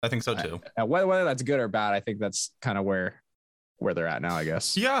 Whether that's good or bad, I think that's kind of where they're at now, I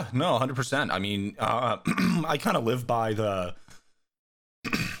guess. Yeah, no, 100%. I kind of live by the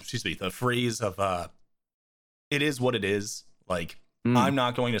the phrase of it is what it is. Like, I'm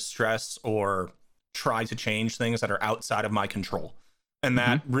not going to stress or try to change things that are outside of my control. And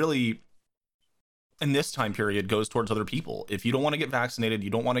that really, in this time period, goes towards other people. If you don't want to get vaccinated, you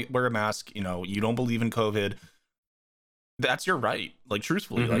don't want to wear a mask, you don't believe in COVID, that's your right. Like,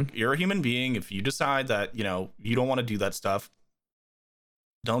 truthfully, like, you're a human being. If you decide that, you don't want to do that stuff,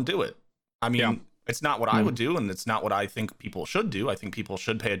 don't do it. It's not what I would do, and it's not what I think people should do. I think people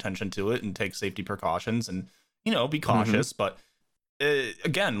should pay attention to it and take safety precautions and, be cautious. But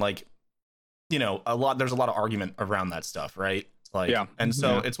again, like, there's a lot of argument around that stuff, right? Like, and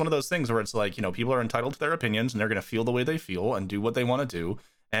so it's one of those things where it's like, people are entitled to their opinions and they're going to feel the way they feel and do what they want to do.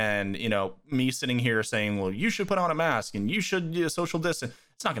 And, me sitting here saying, well, you should put on a mask and you should social distance,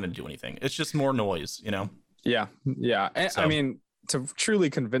 it's not going to do anything. It's just more noise, Yeah. And, so, to truly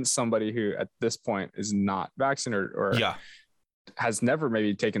convince somebody who at this point is not vaccinated or has never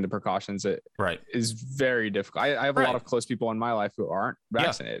maybe taken the precautions, it is very difficult. I have a lot of close people in my life who aren't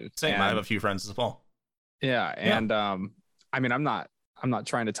vaccinated. Same. I have a few friends as well. And I'm not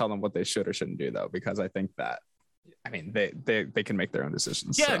trying to tell them what they should or shouldn't do, though, because I think that they can make their own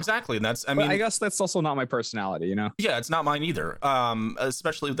decisions. Exactly. And that's, I guess that's also not my personality, Yeah, it's not mine either.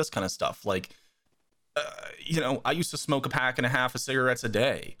 Especially with this kind of stuff. Like, I used to smoke a pack and a half of cigarettes a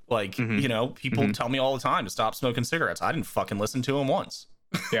day. Like, people tell me all the time to stop smoking cigarettes. I didn't fucking listen to them once.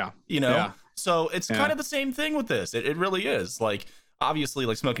 So it's kind of the same thing with this. It really is. Like, obviously,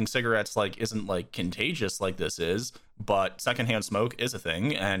 like, smoking cigarettes, like, isn't like contagious like this is, but secondhand smoke is a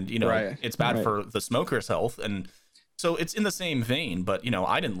thing, and it's bad for the smoker's health. And so it's in the same vein, but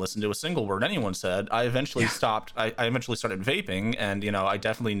I didn't listen to a single word anyone said. I eventually stopped. I eventually started vaping, and I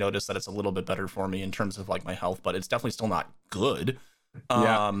definitely noticed that it's a little bit better for me in terms of like my health, but it's definitely still not good.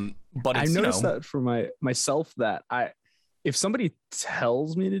 But it's, I noticed that for myself that if somebody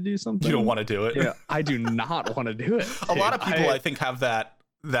tells me to do something, you don't want to do it. I do not want to do it. A lot of people I think have that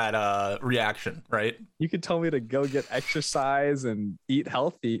reaction, right? You could tell me to go get exercise and eat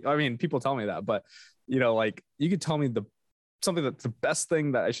healthy. People tell me that, but like, you could tell me the something that's the best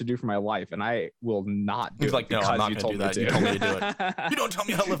thing that I should do for my life, and I will not do He's it. Like, no, I'm not gonna do that. You told me to do it. You don't tell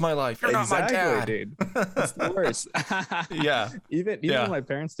me how to live my life. You're exactly, not my dad, dude. It's the worst. Yeah. Even when my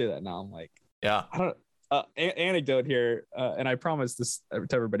parents do that now, I'm like, yeah. I don't. Anecdote here, and I promise this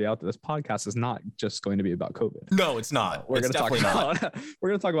to everybody out there, this podcast is not just going to be about COVID. No, it's not. We're going to talk about we're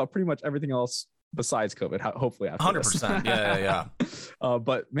going to talk about pretty much everything else besides COVID. Hopefully, after 100%. Yeah.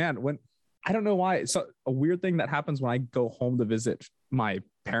 But man, when I don't know why, so a weird thing that happens when I go home to visit my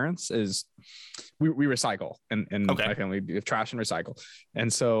parents is we recycle, and my family do trash and recycle,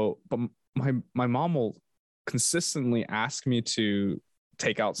 and so but my mom will consistently ask me to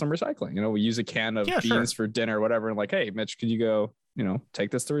take out some recycling. We use a can of beans for dinner or whatever, and like, hey Mitch, could you go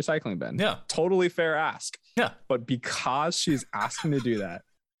take this to recycling bin? Yeah, totally fair ask. Yeah, but because she's asking me to do that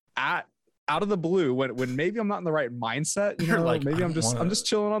out of the blue, when maybe I'm not in the right mindset, like, maybe I'm just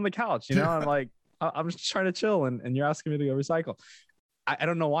chilling on the couch, I'm like, I'm just trying to chill, and you're asking me to go recycle. I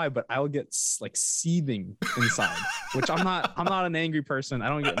don't know why, but I'll get like seething inside, which I'm not an angry person. I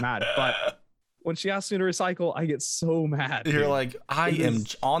don't get mad, but when she asks me to recycle, I get so mad. You're like, I am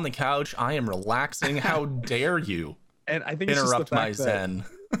on the couch. I am relaxing. How dare you? And I think interrupt my zen.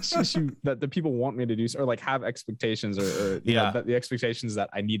 That the people want me to do, or like have expectations, or the expectations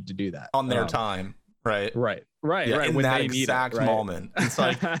that I need to do that on their time. Right. Yeah, in when that they exact need it, moment. It's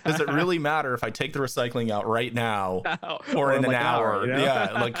like, does it really matter if I take the recycling out right now or in like an hour?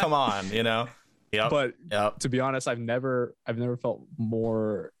 Yeah. Like, come on, Yep. But to be honest, I've never felt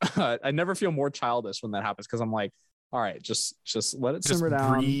more. I never feel more childish when that happens, because I'm like, all right, just let it simmer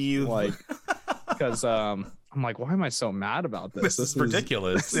down. Breathe. Like, because I'm like, why am I so mad about this? This is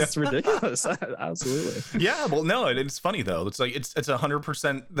ridiculous. It's ridiculous. Absolutely. Yeah. Well, no, it's funny though. It's like it's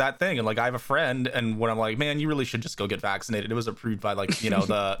 100% that thing. And like, I have a friend, and when I'm like, man, you really should just go get vaccinated. It was approved by like the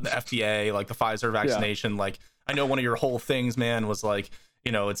FDA, like the Pfizer vaccination. Like, I know one of your whole things, man, was like,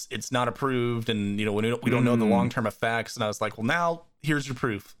 it's not approved, and we don't know the long-term effects. And I was like, well, now here's your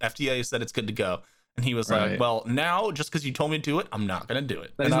proof. FDA said it's good to go. And he was like, well, now just because you told me to do it, I'm not going to do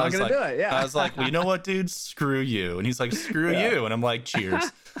it. And I was like, I was like, well, you know what, dude? Screw you. And he's like, screw you. And I'm like, cheers.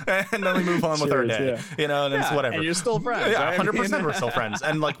 And then we move on with our day, and it's whatever. And you're still friends. Yeah, 100% we're still friends.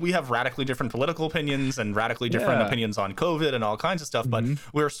 And like, we have radically different political opinions and radically different opinions on COVID and all kinds of stuff, but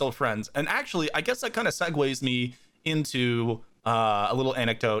we're still friends. And actually, I guess that kind of segues me into a little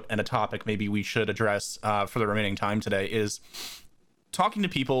anecdote and a topic maybe we should address for the remaining time today, is talking to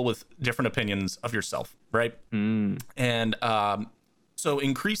people with different opinions of yourself, right? And so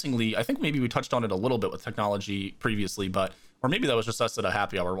increasingly, I think maybe we touched on it a little bit with technology previously, or maybe that was just us at a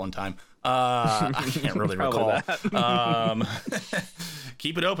happy hour one time. I can't really recall.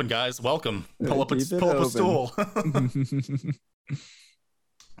 Keep it open, guys. Welcome. Pull up a stool.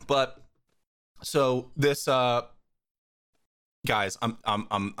 But so this guys,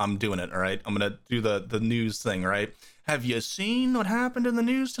 I'm doing it. All right, I'm gonna do the news thing. Right? Have you seen what happened in the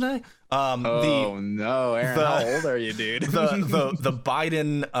news today? No, Aaron, how old are you, dude? the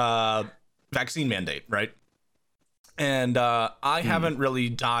Biden vaccine mandate, right? And I haven't really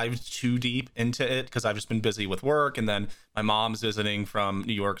dived too deep into it because I've just been busy with work, and then my mom's visiting from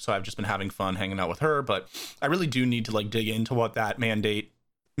New York, so I've just been having fun hanging out with her. But I really do need to like dig into what that mandate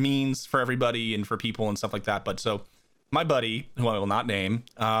means for everybody and for people and stuff like that. But so my buddy, who I will not name,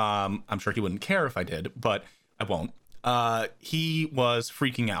 I'm sure he wouldn't care if I did, but I won't. He was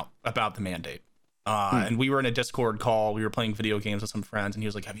freaking out about the mandate. And we were in a Discord call. We were playing video games with some friends, and he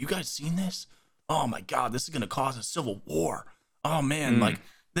was like, have you guys seen this? Oh my God, this is going to cause a civil war. Oh man, like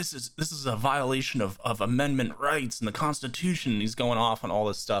this is a violation of amendment rights and the Constitution. He's going off on all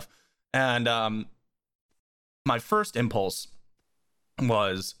this stuff. And my first impulse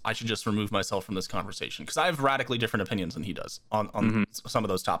was I should just remove myself from this conversation, because I have radically different opinions than he does on some of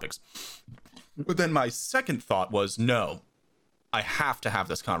those topics. But then my second thought was, no, I have to have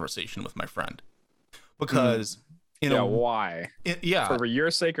this conversation with my friend, because why? For your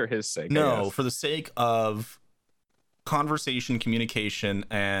sake or his sake? No, for the sake of conversation, communication,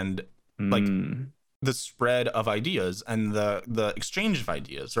 and like the spread of ideas and the exchange of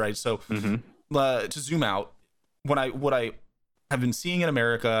ideas, right? So to zoom out, what I have been seeing in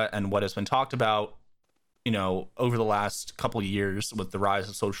America and what has been talked about, over the last couple of years with the rise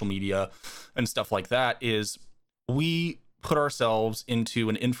of social media and stuff like that, is we put ourselves into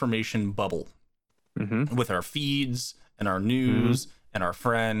an information bubble with our feeds and our news and our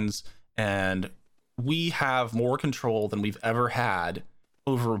friends, and we have more control than we've ever had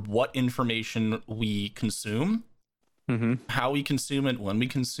over what information we consume, how we consume it, when we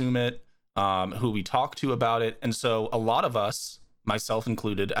consume it, who we talk to about it. And so a lot of us, myself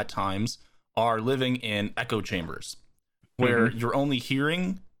included at times, are living in echo chambers where you're only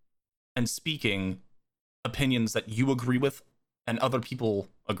hearing and speaking opinions that you agree with and other people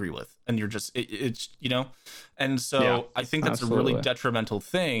agree with, and you're just it's and so I think that's a really detrimental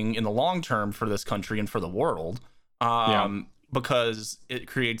thing in the long term for this country and for the world, because it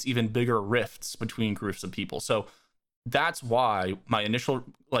creates even bigger rifts between groups of people. So that's why my initial,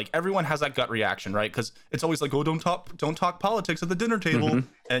 like, everyone has that gut reaction, right? Because it's always like, oh, don't talk politics at the dinner table,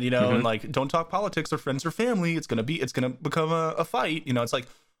 and and like, don't talk politics or friends or family, it's gonna become a fight. It's like,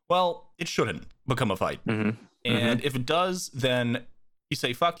 well, it shouldn't become a fight. And if it does, then you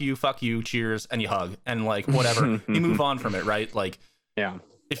say fuck you, cheers, and you hug, and like, whatever, you move on from it, right? Like,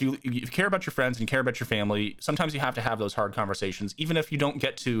 if you care about your friends and care about your family, sometimes you have to have those hard conversations, even if you don't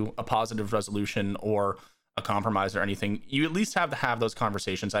get to a positive resolution or a compromise or anything. You at least have to have those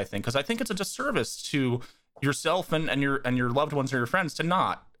conversations, I think, because I think it's a disservice to yourself and your loved ones or your friends to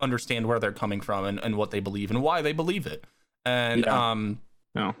not understand where they're coming from and what they believe and why they believe it. And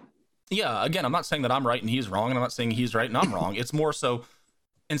again, I'm not saying that I'm right and he's wrong, and I'm not saying he's right and I'm wrong. It's more so,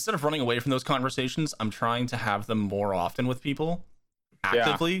 instead of running away from those conversations, I'm trying to have them more often with people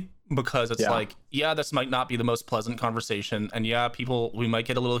actively, because it's like, this might not be the most pleasant conversation, and we might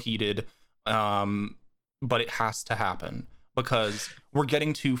get a little heated, but it has to happen because we're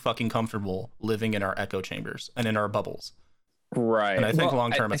getting too fucking comfortable living in our echo chambers and in our bubbles. Right. And I think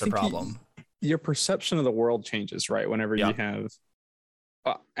long term it's a problem. Your perception of the world changes, right? Whenever you have,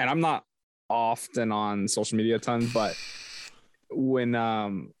 and I'm not often on social media a ton, but when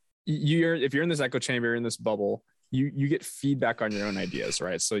if you're in this echo chamber, you're in this bubble, you get feedback on your own ideas,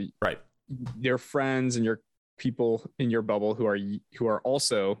 right? So your friends and your people in your bubble who are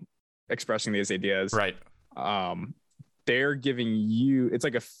also expressing these ideas, right? They're giving you, it's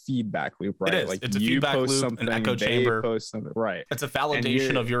like a feedback loop, right? It is. Like, it's a feedback loop, an echo chamber. Post something, right? It's a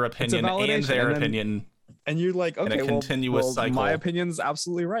validation of your opinion and their opinion. And you're like, okay, in a continuous cycle. My opinion's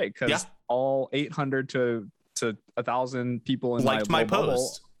absolutely right, because all 800 to 1,000 people in liked my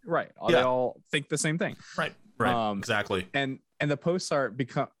post, right? They all think the same thing, right? Exactly. And the posts are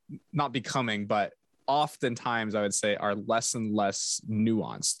not becoming, but oftentimes I would say are less and less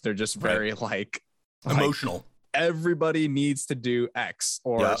nuanced. They're just very like emotional. Everybody needs to do X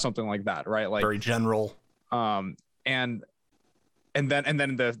or something like that, right? Like, very general. And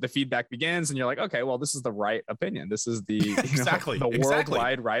then the feedback begins, and you're like, okay, well, this is the right opinion. This is the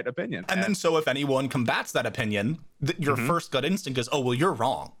worldwide right opinion. And then, so if anyone combats that opinion, your first gut instinct is, oh, well, you're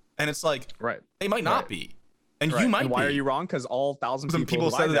wrong. And it's like, they might not be. And you might be. Why are you wrong? Because all 1,000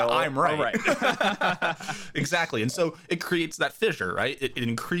 people said that I'm right. Exactly. And so it creates that fissure, right? It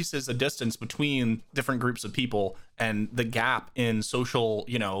increases the distance between different groups of people and the gap in social,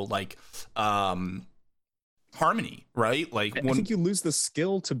 harmony, right? Like, I think you lose the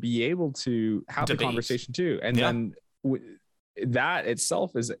skill to be able to have the conversation too. And then that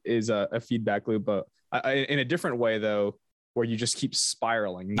itself is a feedback loop, but in a different way, though, where you just keep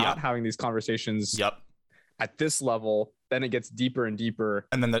spiraling, not having these conversations at this level. Then it gets deeper and deeper,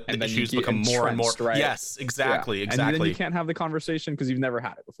 and then the issues become more and more. Right? Yes, exactly. And then you can't have the conversation because you've never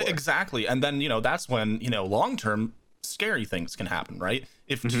had it before. Exactly. And then that's when long term scary things can happen, right?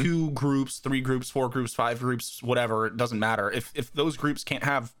 If 2 groups, 3 groups, 4 groups, 5 groups, whatever, it doesn't matter. If those groups can't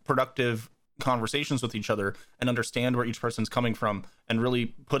have productive conversations with each other and understand where each person's coming from and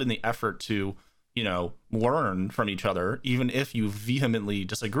really put in the effort to learn from each other, even if you vehemently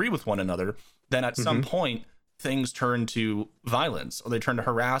disagree with one another, then at some point things turn to violence, or they turn to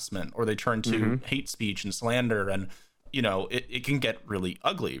harassment, or they turn to hate speech and slander, and it can get really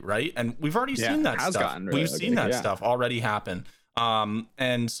ugly, right? And we've already seen that stuff. We've seen that stuff already happen.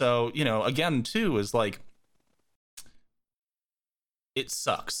 And so, again, too, is like, it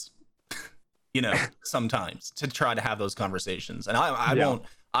sucks, sometimes to try to have those conversations. And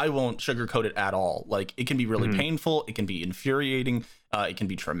I won't sugarcoat it at all. Like, it can be really painful. It can be infuriating. It can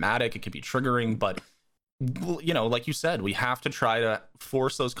be traumatic. It can be triggering, but like you said, we have to try to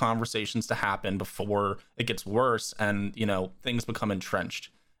force those conversations to happen before it gets worse and things become entrenched,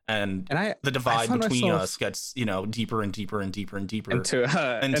 and the divide between us gets deeper and deeper and deeper and deeper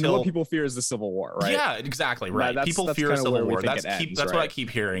until what people fear is the Civil War, right? Yeah, exactly, right. People fear a Civil War. That's what I keep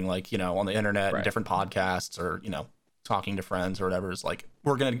hearing, like on the internet and different podcasts, or talking to friends or whatever. Is like,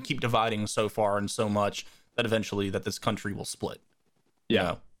 we're gonna keep dividing so far and so much that eventually that this country will split.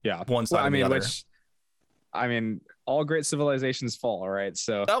 One side or the other. I mean, all great civilizations fall, right?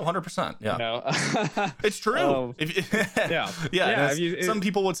 So 100%, it's true. Some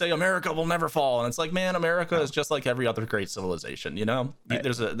people would say America will never fall, and it's like, man, America is just like every other great civilization.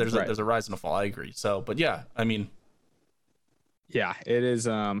 There's a rise and a fall. I agree. So, but I mean, it is.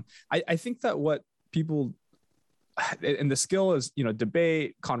 I think that what people, and the skill is,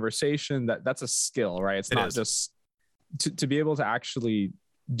 debate, conversation, that's a skill, right? It's not just to be able to actually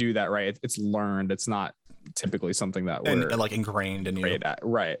do that, right? It's learned. It's not typically something that we're like ingrained in you.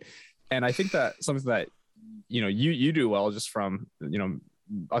 Right. And I think that something that, you do well just from,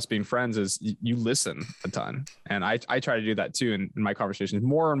 us being friends is you listen a ton. And I try to do that too in my conversations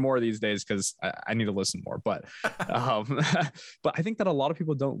more and more these days, because I need to listen more. But but I think that a lot of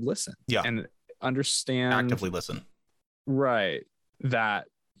people don't listen and understand, actively listen. Right. That,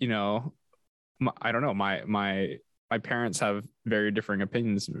 I don't know, my parents have very differing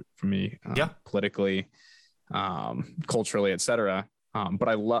opinions from me, politically, culturally, etc. But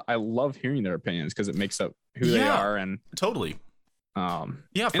I love hearing their opinions, because it makes up who they are. And totally. And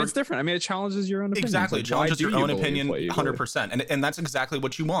it's different. I mean, it challenges your own opinion. Exactly. It challenges your own opinion 100%. And that's exactly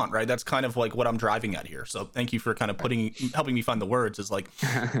what you want, right? That's kind of like what I'm driving at here. So thank you for kind of helping me find the words. Is like,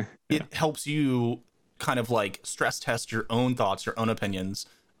 it helps you kind of like stress test your own thoughts, your own opinions,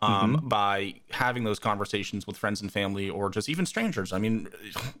 by having those conversations with friends and family, or just even strangers. I mean,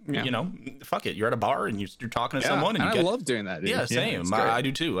 fuck it. You're at a bar and you're talking to someone, and I love doing that. Dude. Yeah, same. I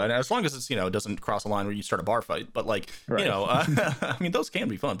do too. And as long as it's, it doesn't cross a line where you start a bar fight, but like, I mean, those can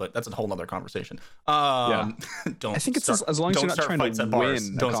be fun, but that's a whole nother conversation. Don't. I think it's as long as you're not trying to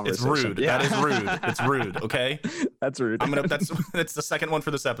win. It's rude. Yeah. That is rude. It's rude. Okay. That's rude. That's the second one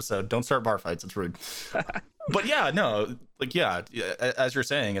for this episode. Don't start bar fights. It's rude. But as you're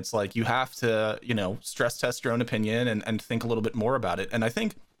saying, it's like you have to, stress test your own opinion and think a little bit more about it. And I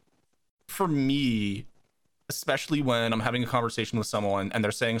think for me, especially when I'm having a conversation with someone and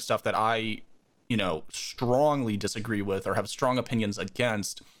they're saying stuff that I, strongly disagree with or have strong opinions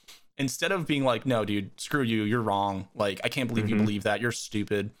against, instead of being like, no, dude, screw you, you're wrong. Like, I can't believe you believe that. You're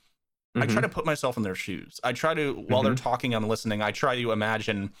stupid. I try to put myself in their shoes. I try to, while they're talking and listening, I try to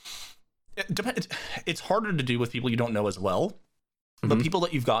imagine. It's harder to do with people you don't know as well, but people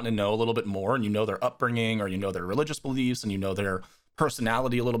that you've gotten to know a little bit more, and their upbringing, or their religious beliefs, and their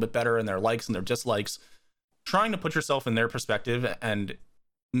personality a little bit better, and their likes and their dislikes, trying to put yourself in their perspective and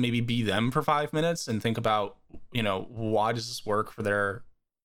maybe be them for 5 minutes and think about, why does this work for their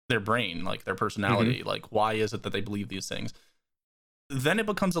brain, like their personality, like why is it that they believe these things? Then it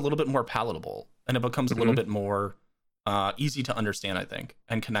becomes a little bit more palatable, and it becomes a little bit more easy to understand, I think,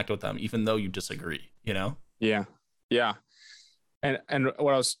 and connect with them, even though you disagree, Yeah. And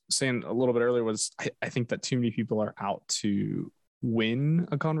what I was saying a little bit earlier was I think that too many people are out to win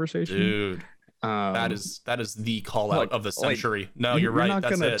a conversation. Dude, that is the call out of the century. No, you're right. You're not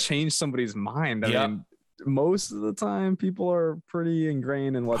going to change somebody's mind. I mean, most of the time people are pretty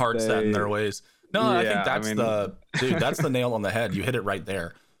ingrained in what hard set in their ways. No, I think that's the nail on the head. You hit it right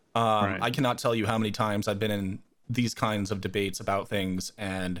there. I cannot tell you how many times I've been in these kinds of debates about things,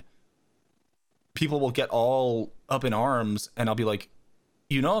 and people will get all up in arms, and I'll be like,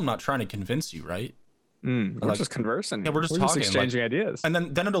 I'm not trying to convince you, right? We're just conversing. Yeah, we're just talking, exchanging ideas. And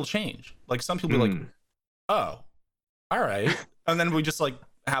then it'll change. Like, some people be like, oh, all right. And then we just like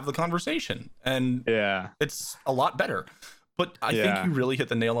have the conversation, and it's a lot better. But I think you really hit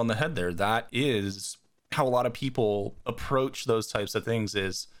the nail on the head there. That is how a lot of people approach those types of things.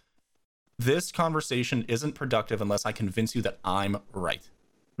 Is this conversation isn't productive unless I convince you that I'm right.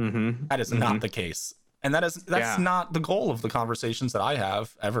 That is not the case. And that's not the goal of the conversations that I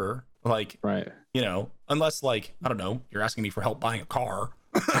have ever. Like, unless, like, I don't know, you're asking me for help buying a car.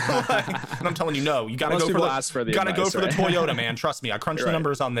 And I'm telling you, no, you gotta go for the Toyota, man. Trust me, I crunched the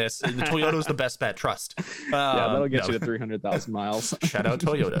numbers on this. The Toyota's the best bet. Trust. That'll get you to 300,000 miles. Shout out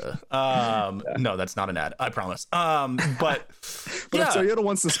Toyota. No, that's not an ad, I promise. But if Toyota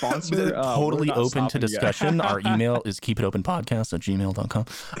wants to sponsor, totally open to discussion. Our email is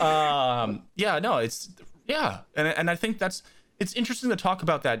keepitopenpodcast@gmail.com. And I think it's interesting to talk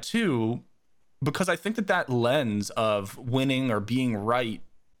about that too, because I think that lens of winning or being right,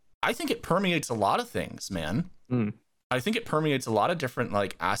 I think it permeates a lot of things, man. I think it permeates a lot of different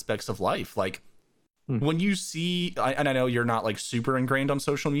like aspects of life. Like when you see, and I know you're not like super ingrained on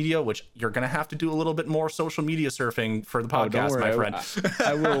social media, which you're going to have to do a little bit more social media surfing for the podcast, my friend.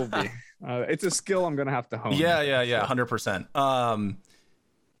 I will be. It's a skill I'm going to have to hone. Yeah. 100%.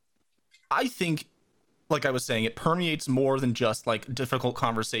 I think, like I was saying, it permeates more than just like difficult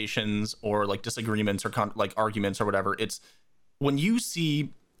conversations or like disagreements or like arguments or whatever. It's when you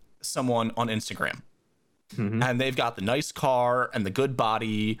see someone on Instagram and they've got the nice car and the good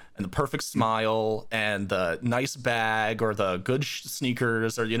body and the perfect smile and the nice bag or the good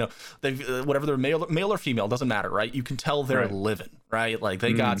sneakers, or they've whatever, they're male or female, doesn't matter, right? You can tell they're living, right? Like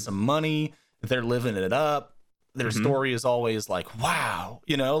they got some money, they're living it up. Their story is always like, wow,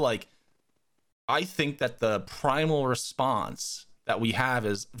 like I think that the primal response that we have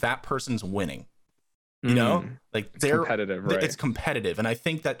is that person's winning. You know, like it's competitive, right? It's competitive. And I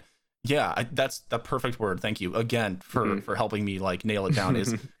think that, yeah, that's the perfect word. Thank you again for helping me like nail it down,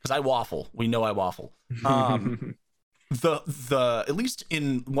 is because I waffle. We know I waffle. The at least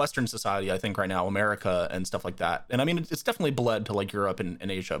in Western society, I think right now, America and stuff like that. And I mean, it's definitely bled to like Europe and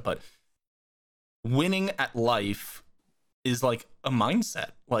Asia, but winning at life is like a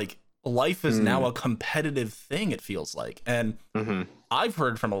mindset. Like life is now a competitive thing, it feels like. And I've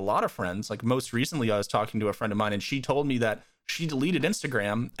heard from a lot of friends, like most recently I was talking to a friend of mine, and she told me that she deleted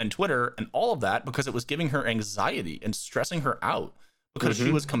Instagram and Twitter and all of that because it was giving her anxiety and stressing her out, because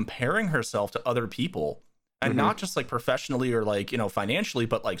she was comparing herself to other people, and not just like professionally or like, you know, financially,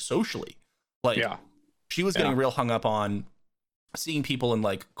 but like socially. Like she was getting real hung up on seeing people in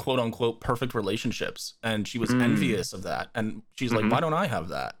like quote unquote perfect relationships, and she was envious of that, and she's like, why don't I have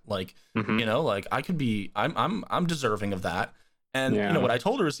that? Like, you know, like I could be, I'm deserving of that. And you know what I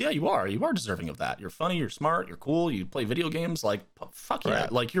told her is, yeah, you are deserving of that. You're funny, you're smart, you're cool, you play video games, like fuck yeah,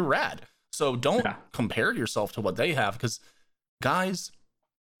 like you're rad. So don't compare yourself to what they have, because guys,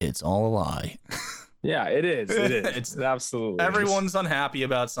 it's all a lie. Yeah, it is. It's absolutely. Everyone's unhappy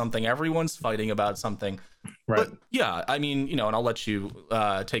about something. Everyone's fighting about something. Right. But yeah, I mean, you know, and I'll let you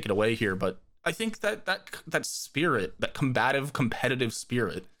take it away here, but I think that spirit, that combative, competitive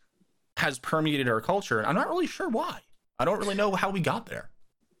spirit, has permeated our culture, and I'm not really sure why. I don't really know how we got there.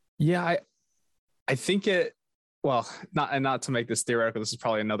 Yeah, I think it. Well, not to make this theoretical. This is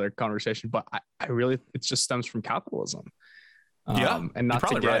probably another conversation, but I really, it just stems from capitalism. Yeah, and not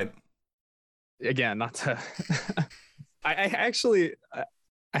to get right. Again, not to. I actually.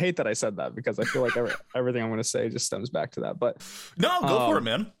 I hate that I said that, because I feel like everything I'm going to say just stems back to that. But no, go for it,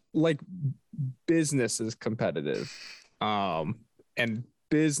 man. Like business is competitive, and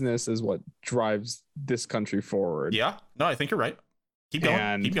business is what drives this country forward. Yeah, no, I think you're right. Keep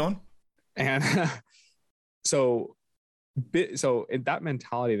going. And so in that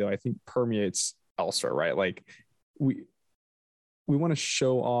mentality, though, I think permeates elsewhere, right? Like we want to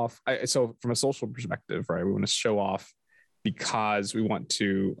show off. So from a social perspective, right, we want to show off because we want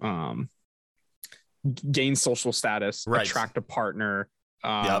to gain social status, attract a partner,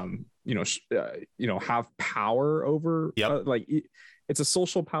 you know, have power over, like it's a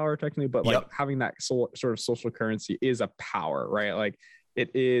social power technically, but like having that sort of social currency is a power, right? Like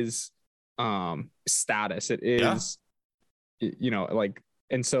it is status. It is, you know, like,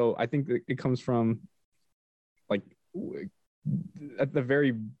 and so I think it comes from like at the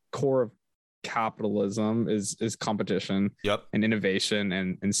very core of capitalism is competition and innovation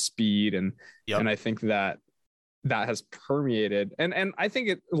and speed, and I think that has permeated, and I think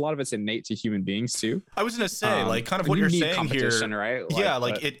a lot of it's innate to human beings too. I was gonna say, like, kind of what you're saying here, right?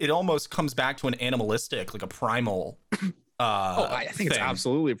 Like, it almost comes back to an animalistic, like a primal I think it's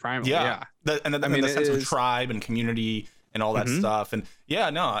absolutely primal. And the sense of tribe and community and all that stuff, and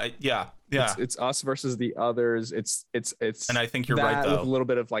it's us versus the others. It's and I think you're right, though, with a little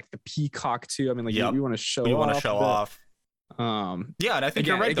bit of like the peacock too. I mean, like we want to show off. And I think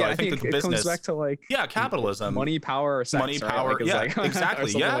you're right, though. I think that the business comes back to like capitalism, money, power, or sex, power. Like,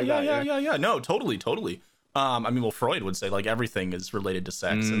 Exactly. No, totally. I mean, well, Freud would say like everything is related to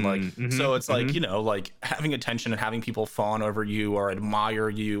sex, and like so it's like, you know, like having attention and having people fawn over you or admire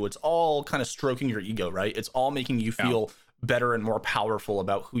you. It's all kind of stroking your ego, right? It's all making you feel better and more powerful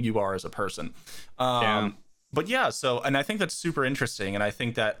about who you are as a person. But so, and I think that's super interesting, and I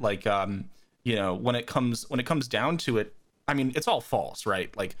think that like you know, when it comes down to it, I mean, it's all false,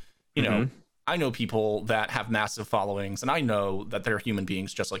 right? Like, you know, I know people that have massive followings, and I know that they're human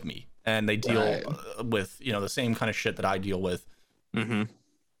beings just like me, and they deal with, you know, the same kind of shit that I deal with.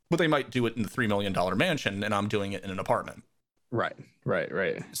 But they might do it in the $3 million mansion, and I'm doing it in an apartment. Right.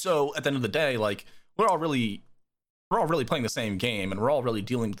 So at the end of the day, like, we're all really playing the same game, and we're all really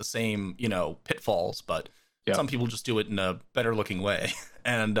dealing with the same, you know, pitfalls, but some people just do it in a better looking way.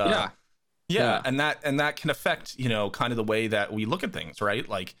 And and that can affect, you know, kind of the way that we look at things, right?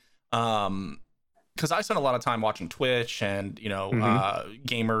 Like, because I spend a lot of time watching Twitch and, you know,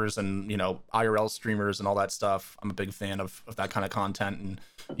 gamers and, you know, IRL streamers and all that stuff. I'm a big fan of that kind of content, and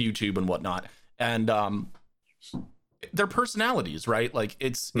YouTube and whatnot. And their personalities, right? Like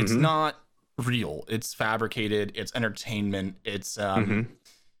it's not real. It's fabricated. It's entertainment. It's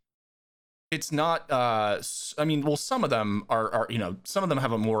it's not I mean, well, some of them are, you know, some of them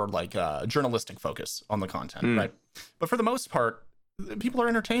have a more like journalistic focus on the content, right? But for the most part, people are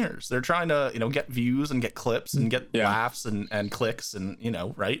entertainers. They're trying to, you know, get views and get clips and get laughs and clicks and, you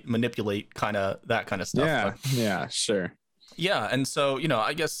know, right, manipulate kind of that kind of stuff. Yeah, sure. Yeah, and so, you know,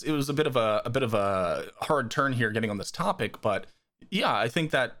 I guess it was a bit of a hard turn here getting on this topic, but yeah, I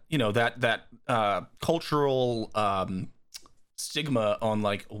think that, you know, that cultural stigma on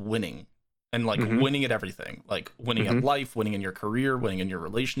like winning and like winning at everything, like winning at life, winning in your career, winning in your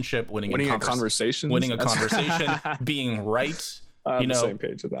relationship, winning in conversations, winning a conversation, being right. You know, same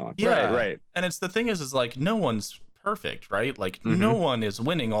page with that one. Yeah, right. And it's the thing is like no one's perfect, right? Like no one is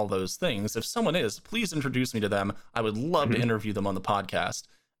winning all those things. If someone is, please introduce me to them. I would love to interview them on the podcast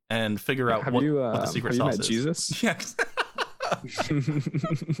and figure out what the secret sauce is. Jesus? Yes.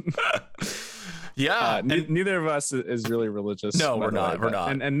 Yeah, neither of us is really religious. No, we're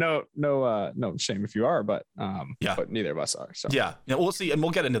not. And no shame if you are, but but neither of us are. So yeah, we'll see, and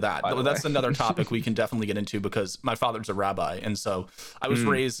we'll get into that. That's another topic we can definitely get into, because my father's a rabbi, and so I was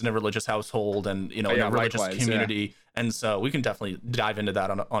raised in a religious household, and you know, in a religious community, and so we can definitely dive into that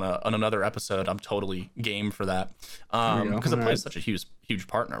on another episode. I'm totally game for that, because it plays such a huge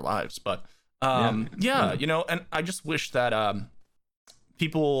part in our lives. But you know, and I just wish that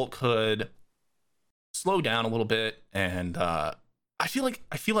people could slow down a little bit, and I feel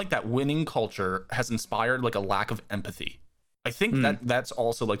like that winning culture has inspired like a lack of empathy. I think that's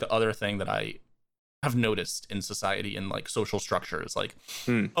also like the other thing that I have noticed in society and like social structures. Like,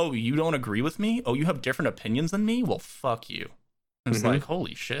 oh, you don't agree with me? Oh, you have different opinions than me? Well, fuck you. And it's like,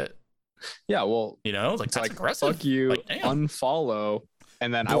 holy shit. Yeah, well, you know, like that's aggressive. Fuck you, like, unfollow.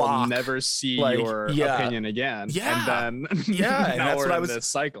 And then block. I will never see your opinion again. Yeah. And then and that's what I was this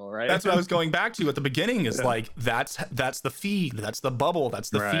cycle, right? That's what I was going back to at the beginning. Is like that's the feed, that's the bubble, that's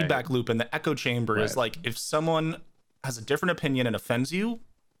the feedback loop, and the echo chamber is like, if someone has a different opinion and offends you,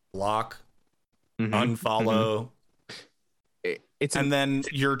 block, unfollow. Then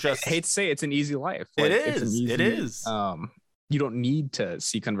you're just, I hate to say it's an easy life. Like, it is. You don't need to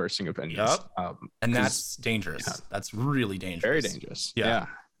see conversing opinions. And that's dangerous. Yeah. That's really dangerous. Very dangerous. Yeah.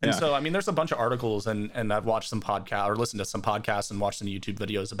 And so, I mean, there's a bunch of articles, and I've watched some podcasts or listened to some podcasts and watched some YouTube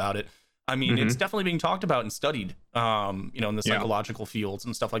videos about it. I mean, it's definitely being talked about and studied, you know, in the psychological fields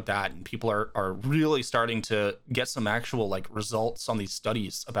and stuff like that. And people are really starting to get some actual like results on these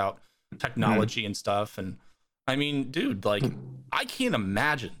studies about technology and stuff. And I mean, dude, like I can't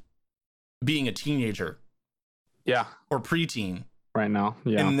imagine being a teenager or preteen right now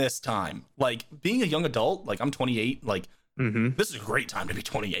in this time. Like being a young adult, like I'm 28, like this is a great time to be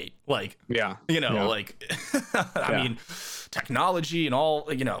 28. Like, you know, like I mean, technology and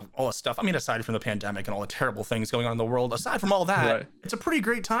all, you know, all this stuff. I mean, aside from the pandemic and all the terrible things going on in the world, aside from all that, it's a pretty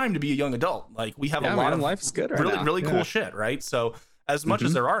great time to be a young adult. Like we have a lot of life is good right really now. Really cool shit, right? So as much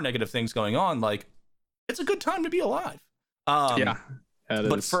as there are negative things going on, like it's a good time to be alive.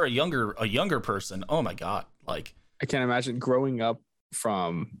 But for a younger person, oh my god, like I can't imagine growing up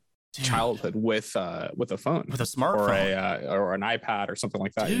from childhood with a phone, with a smartphone, or an iPad or something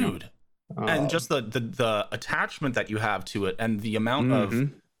like that, dude. You know? And just the attachment that you have to it, and the amount of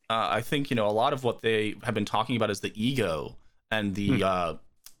I think, you know, a lot of what they have been talking about is the ego and the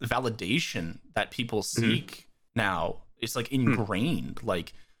validation that people seek now. It's like ingrained,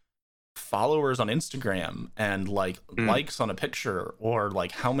 like followers on Instagram and like likes on a picture, or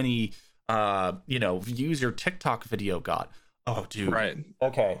like how many you know, views your TikTok video got. Oh, dude. Right.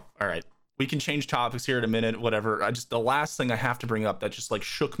 Okay. All right. We can change topics here in a minute, whatever. The last thing I have to bring up that just like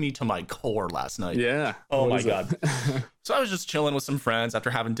shook me to my core last night. Yeah. Oh my God. So I was just chilling with some friends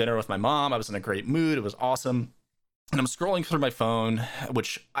after having dinner with my mom. I was in a great mood. It was awesome. And I'm scrolling through my phone,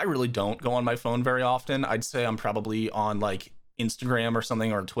 which I really don't go on my phone very often. I'd say I'm probably on like Instagram or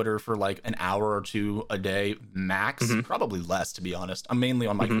something, or Twitter for like an hour or two a day max, probably less, to be honest. I'm mainly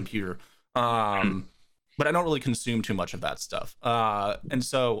on my computer. But I don't really consume too much of that stuff. And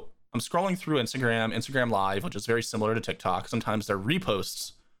so I'm scrolling through Instagram Live, which is very similar to TikTok. Sometimes they're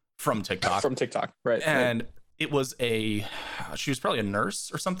reposts from TikTok. Right. And it was she was probably a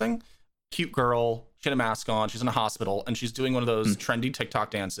nurse or something. Cute girl. She had a mask on. She's in a hospital, and she's doing one of those trendy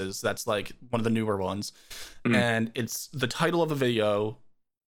TikTok dances. That's like one of the newer ones. And it's the title of the video,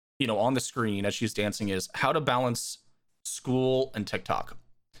 you know, on the screen as she's dancing is "How to Balance School and TikTok."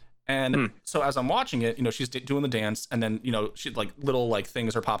 And so as I'm watching it, you know, she's doing the dance, and then, you know, she like little like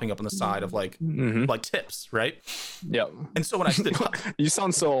things are popping up on the side of like like tips, right? Yep. And so when I you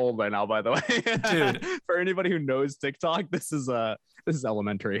sound so old by now, by the way, dude. For anybody who knows TikTok, this is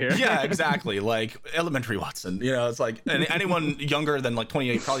elementary here. Yeah, exactly. Like elementary Watson. You know, it's like anyone younger than like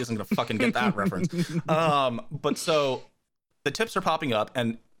 28 probably isn't gonna fucking get that reference. But so the tips are popping up,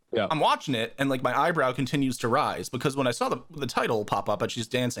 and I'm watching it, and like my eyebrow continues to rise, because when I saw the title pop up and she's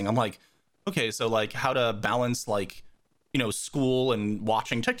dancing, I'm like, okay, so like how to balance like, you know, school and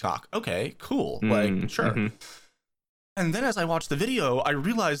watching TikTok. Okay, cool. Like, sure. And then as I watched the video, I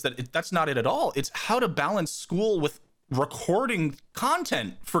realized that that's not it at all. It's how to balance school with recording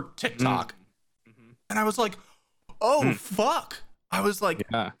content for TikTok. Mm-hmm. And I was like, oh, fuck. I was like,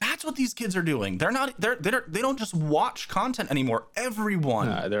 that's what these kids are doing. They don't just watch content anymore.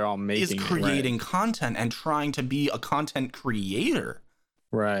 Everyone they're all making is creating content and trying to be a content creator.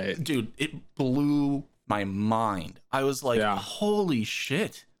 Right. Dude, it blew my mind. I was like, holy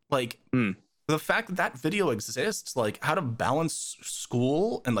shit. Like, the fact that that video exists, like how to balance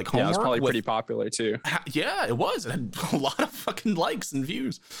school and like homework. Yeah, it was probably pretty popular too. Yeah, it was. It had a lot of fucking likes and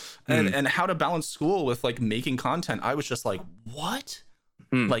views. And how to balance school with like making content. I was just like, what?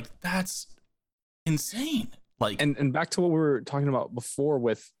 Like, that's insane. Like, and back to what we were talking about before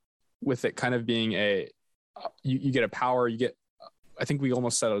with it kind of being you get a power, you get, I think we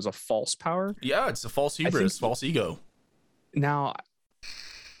almost said it was a false power. Yeah, it's a false hubris, false ego. Now,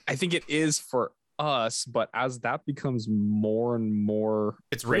 I think it is for us, but as that becomes more and more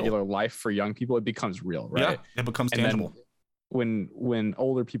it's regular life for young people, it becomes real, right? Yeah, it becomes tangible. When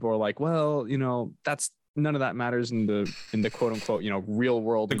older people are like, well, that's none of that matters in the quote unquote, real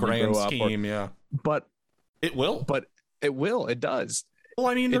world, the grand scheme, but it will. It does. Well,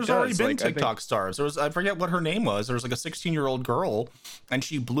 I mean, there's already been TikTok stars. There was, I forget what her name was. There was like a 16-year-old girl, and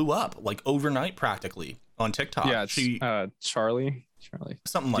she blew up like overnight practically on TikTok. Yeah, she Charlie,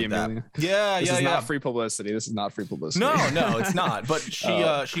 something like that. Yeah, this is not free publicity. This is not free publicity. No, it's not. But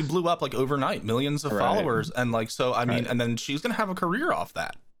she blew up like overnight, millions of followers, and like so. I mean, and then she's gonna have a career off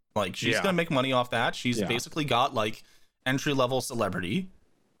that. Like she's gonna make money off that. She's basically got like entry-level celebrity.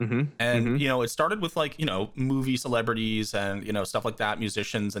 And it started with like movie celebrities and stuff like that,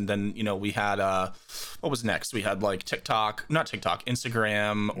 musicians, and then we had what was next? We had like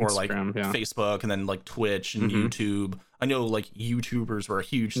Instagram or like Facebook, and then like Twitch and YouTube. I know like YouTubers were a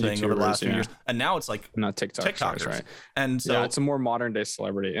huge thing over the last few years, and now it's like not TikTokers, right? And so it's a more modern day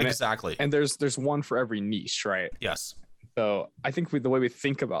celebrity, and exactly. And there's one for every niche, right? Yes. So I think the way we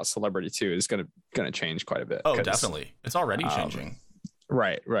think about celebrity too is gonna change quite a bit. Oh, definitely, it's already changing.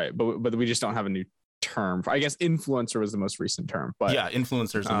 Right. But we just don't have a new term. I guess influencer was the most recent term, but yeah,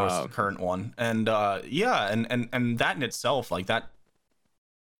 influencer is the most current one. And and that in itself, like that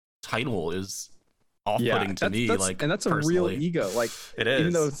title is off-putting to me. Like, and that's personally. A real ego. Like it is,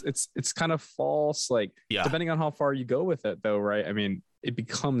 even though it's kind of false. Like depending on how far you go with it, though, right? I mean, it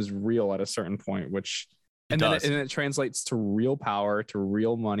becomes real at a certain point, which. And then it translates to real power, to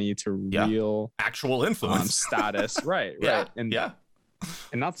real money, to real actual influence, status. Right. And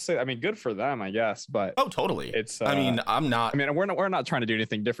and not to say, I mean, good for them, I guess, but totally. It's. I mean, we're not trying to do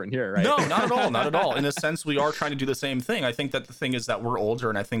anything different here, right? No, not at all, not at all. In a sense, we are trying to do the same thing. I think that the thing is that we're older,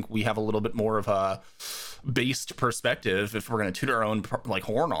 and I think we have a little bit more of a based perspective. If we're going to toot our own like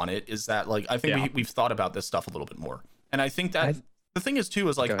horn on it, is that like I think we've thought about this stuff a little bit more, and I think that the thing is too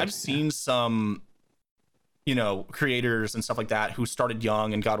is like I've seen some, creators and stuff like that who started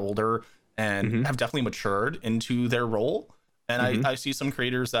young and got older and have definitely matured into their role. And I see some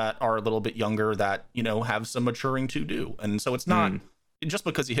creators that are a little bit younger that, have some maturing to do. And so it's not just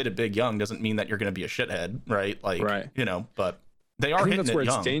because you hit it big young doesn't mean that you're going to be a shithead, right? Like, but they are hitting it young. That's where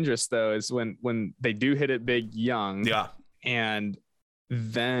it's dangerous, though, is when they do hit it big young. Yeah. And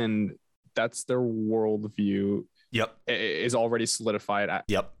then that's their worldview. Yep. Is already solidified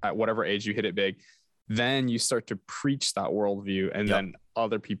at whatever age you hit it big. Then you start to preach that worldview, and then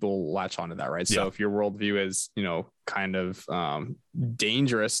other people latch onto that, right? So if your worldview is, kind of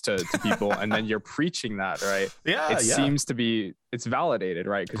dangerous to people, and then you're preaching that, right? It seems to be, it's validated,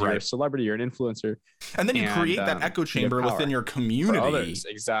 right? Because you're a celebrity, you're an influencer. And then you create that echo chamber within your community. For others,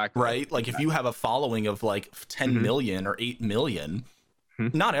 exactly. Right? Like if you have a following of like 10 million or 8 million,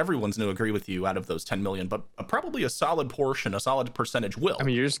 not everyone's going to agree with you out of those 10 million, but probably a solid portion, a solid percentage will. I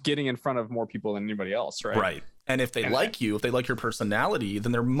mean, you're just getting in front of more people than anybody else, right? Right. And if they like you, if they like your personality,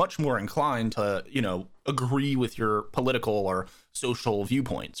 then they're much more inclined to, agree with your political or social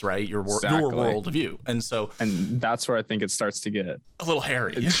viewpoints, right? Your worldview. And that's where I think it starts to get a little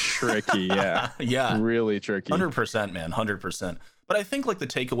hairy. It's tricky. Yeah. Yeah. Really tricky. 100%, man. 100%. But I think like the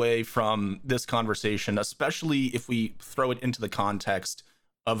takeaway from this conversation, especially if we throw it into the context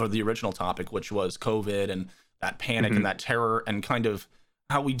of the original topic, which was COVID and that panic and that terror, and kind of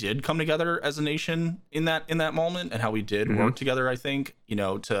how we did come together as a nation in that moment, and how we did work together, I think,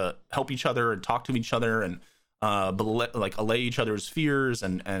 to help each other and talk to each other and allay each other's fears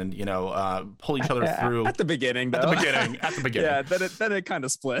and pull each other through. At the beginning, though. At the beginning. Yeah, then it kind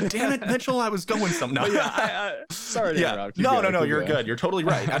of split. Damn it, Mitchell, I was going something. No. Sorry to interrupt. No, you're good. You're totally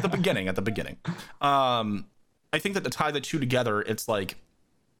right. At the beginning. I think that to tie the two together, it's like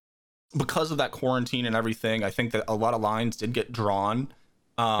because of that quarantine and everything, I think that a lot of lines did get drawn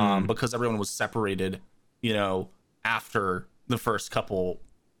because everyone was separated, you know, after the first couple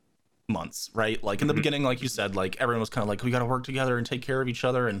months, right? Like in the beginning, like you said, like everyone was kind of like, we got to work together and take care of each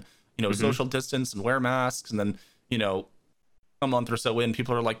other and, you know, social distance and wear masks. And then, you know, a month or so in,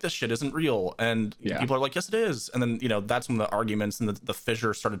 people are like, this shit isn't real. And people are like, yes, it is. And then, you know, that's when the arguments and the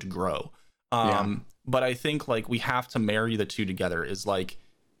fissure started to grow. But I think like we have to marry the two together is like,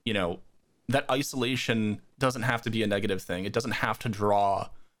 you know, that isolation doesn't have to be a negative thing. It doesn't have to draw,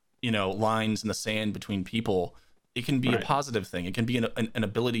 you know, lines in the sand between people. It can be a positive thing. It can be an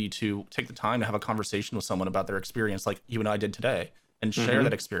ability to take the time to have a conversation with someone about their experience, like you and I did today, and share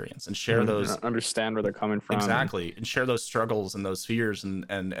that experience and share those, understand where they're coming from. Exactly. And share those struggles and those fears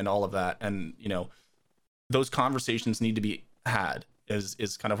and all of that. And, you know, those conversations need to be had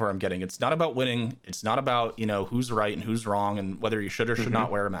is kind of where I'm getting. It's not about winning. It's not about, you know, who's right and who's wrong and whether you should or should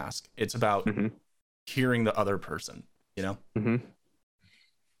not wear a mask. It's about hearing the other person, you know?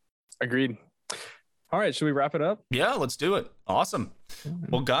 Agreed. All right, should we wrap it up? Yeah, let's do it. Awesome.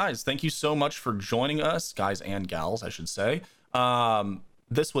 Well, guys, thank you so much for joining us, guys and gals, I should say.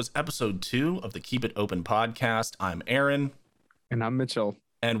 This was episode 2 of the Keep It Open podcast. I'm Aaron. And I'm Mitchell.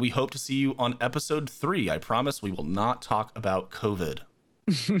 And we hope to see you on episode 3. I promise we will not talk about COVID.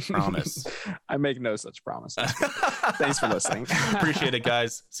 Promise. I make no such promises. Thanks for listening. Appreciate it,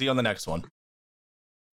 guys. See you on the next one.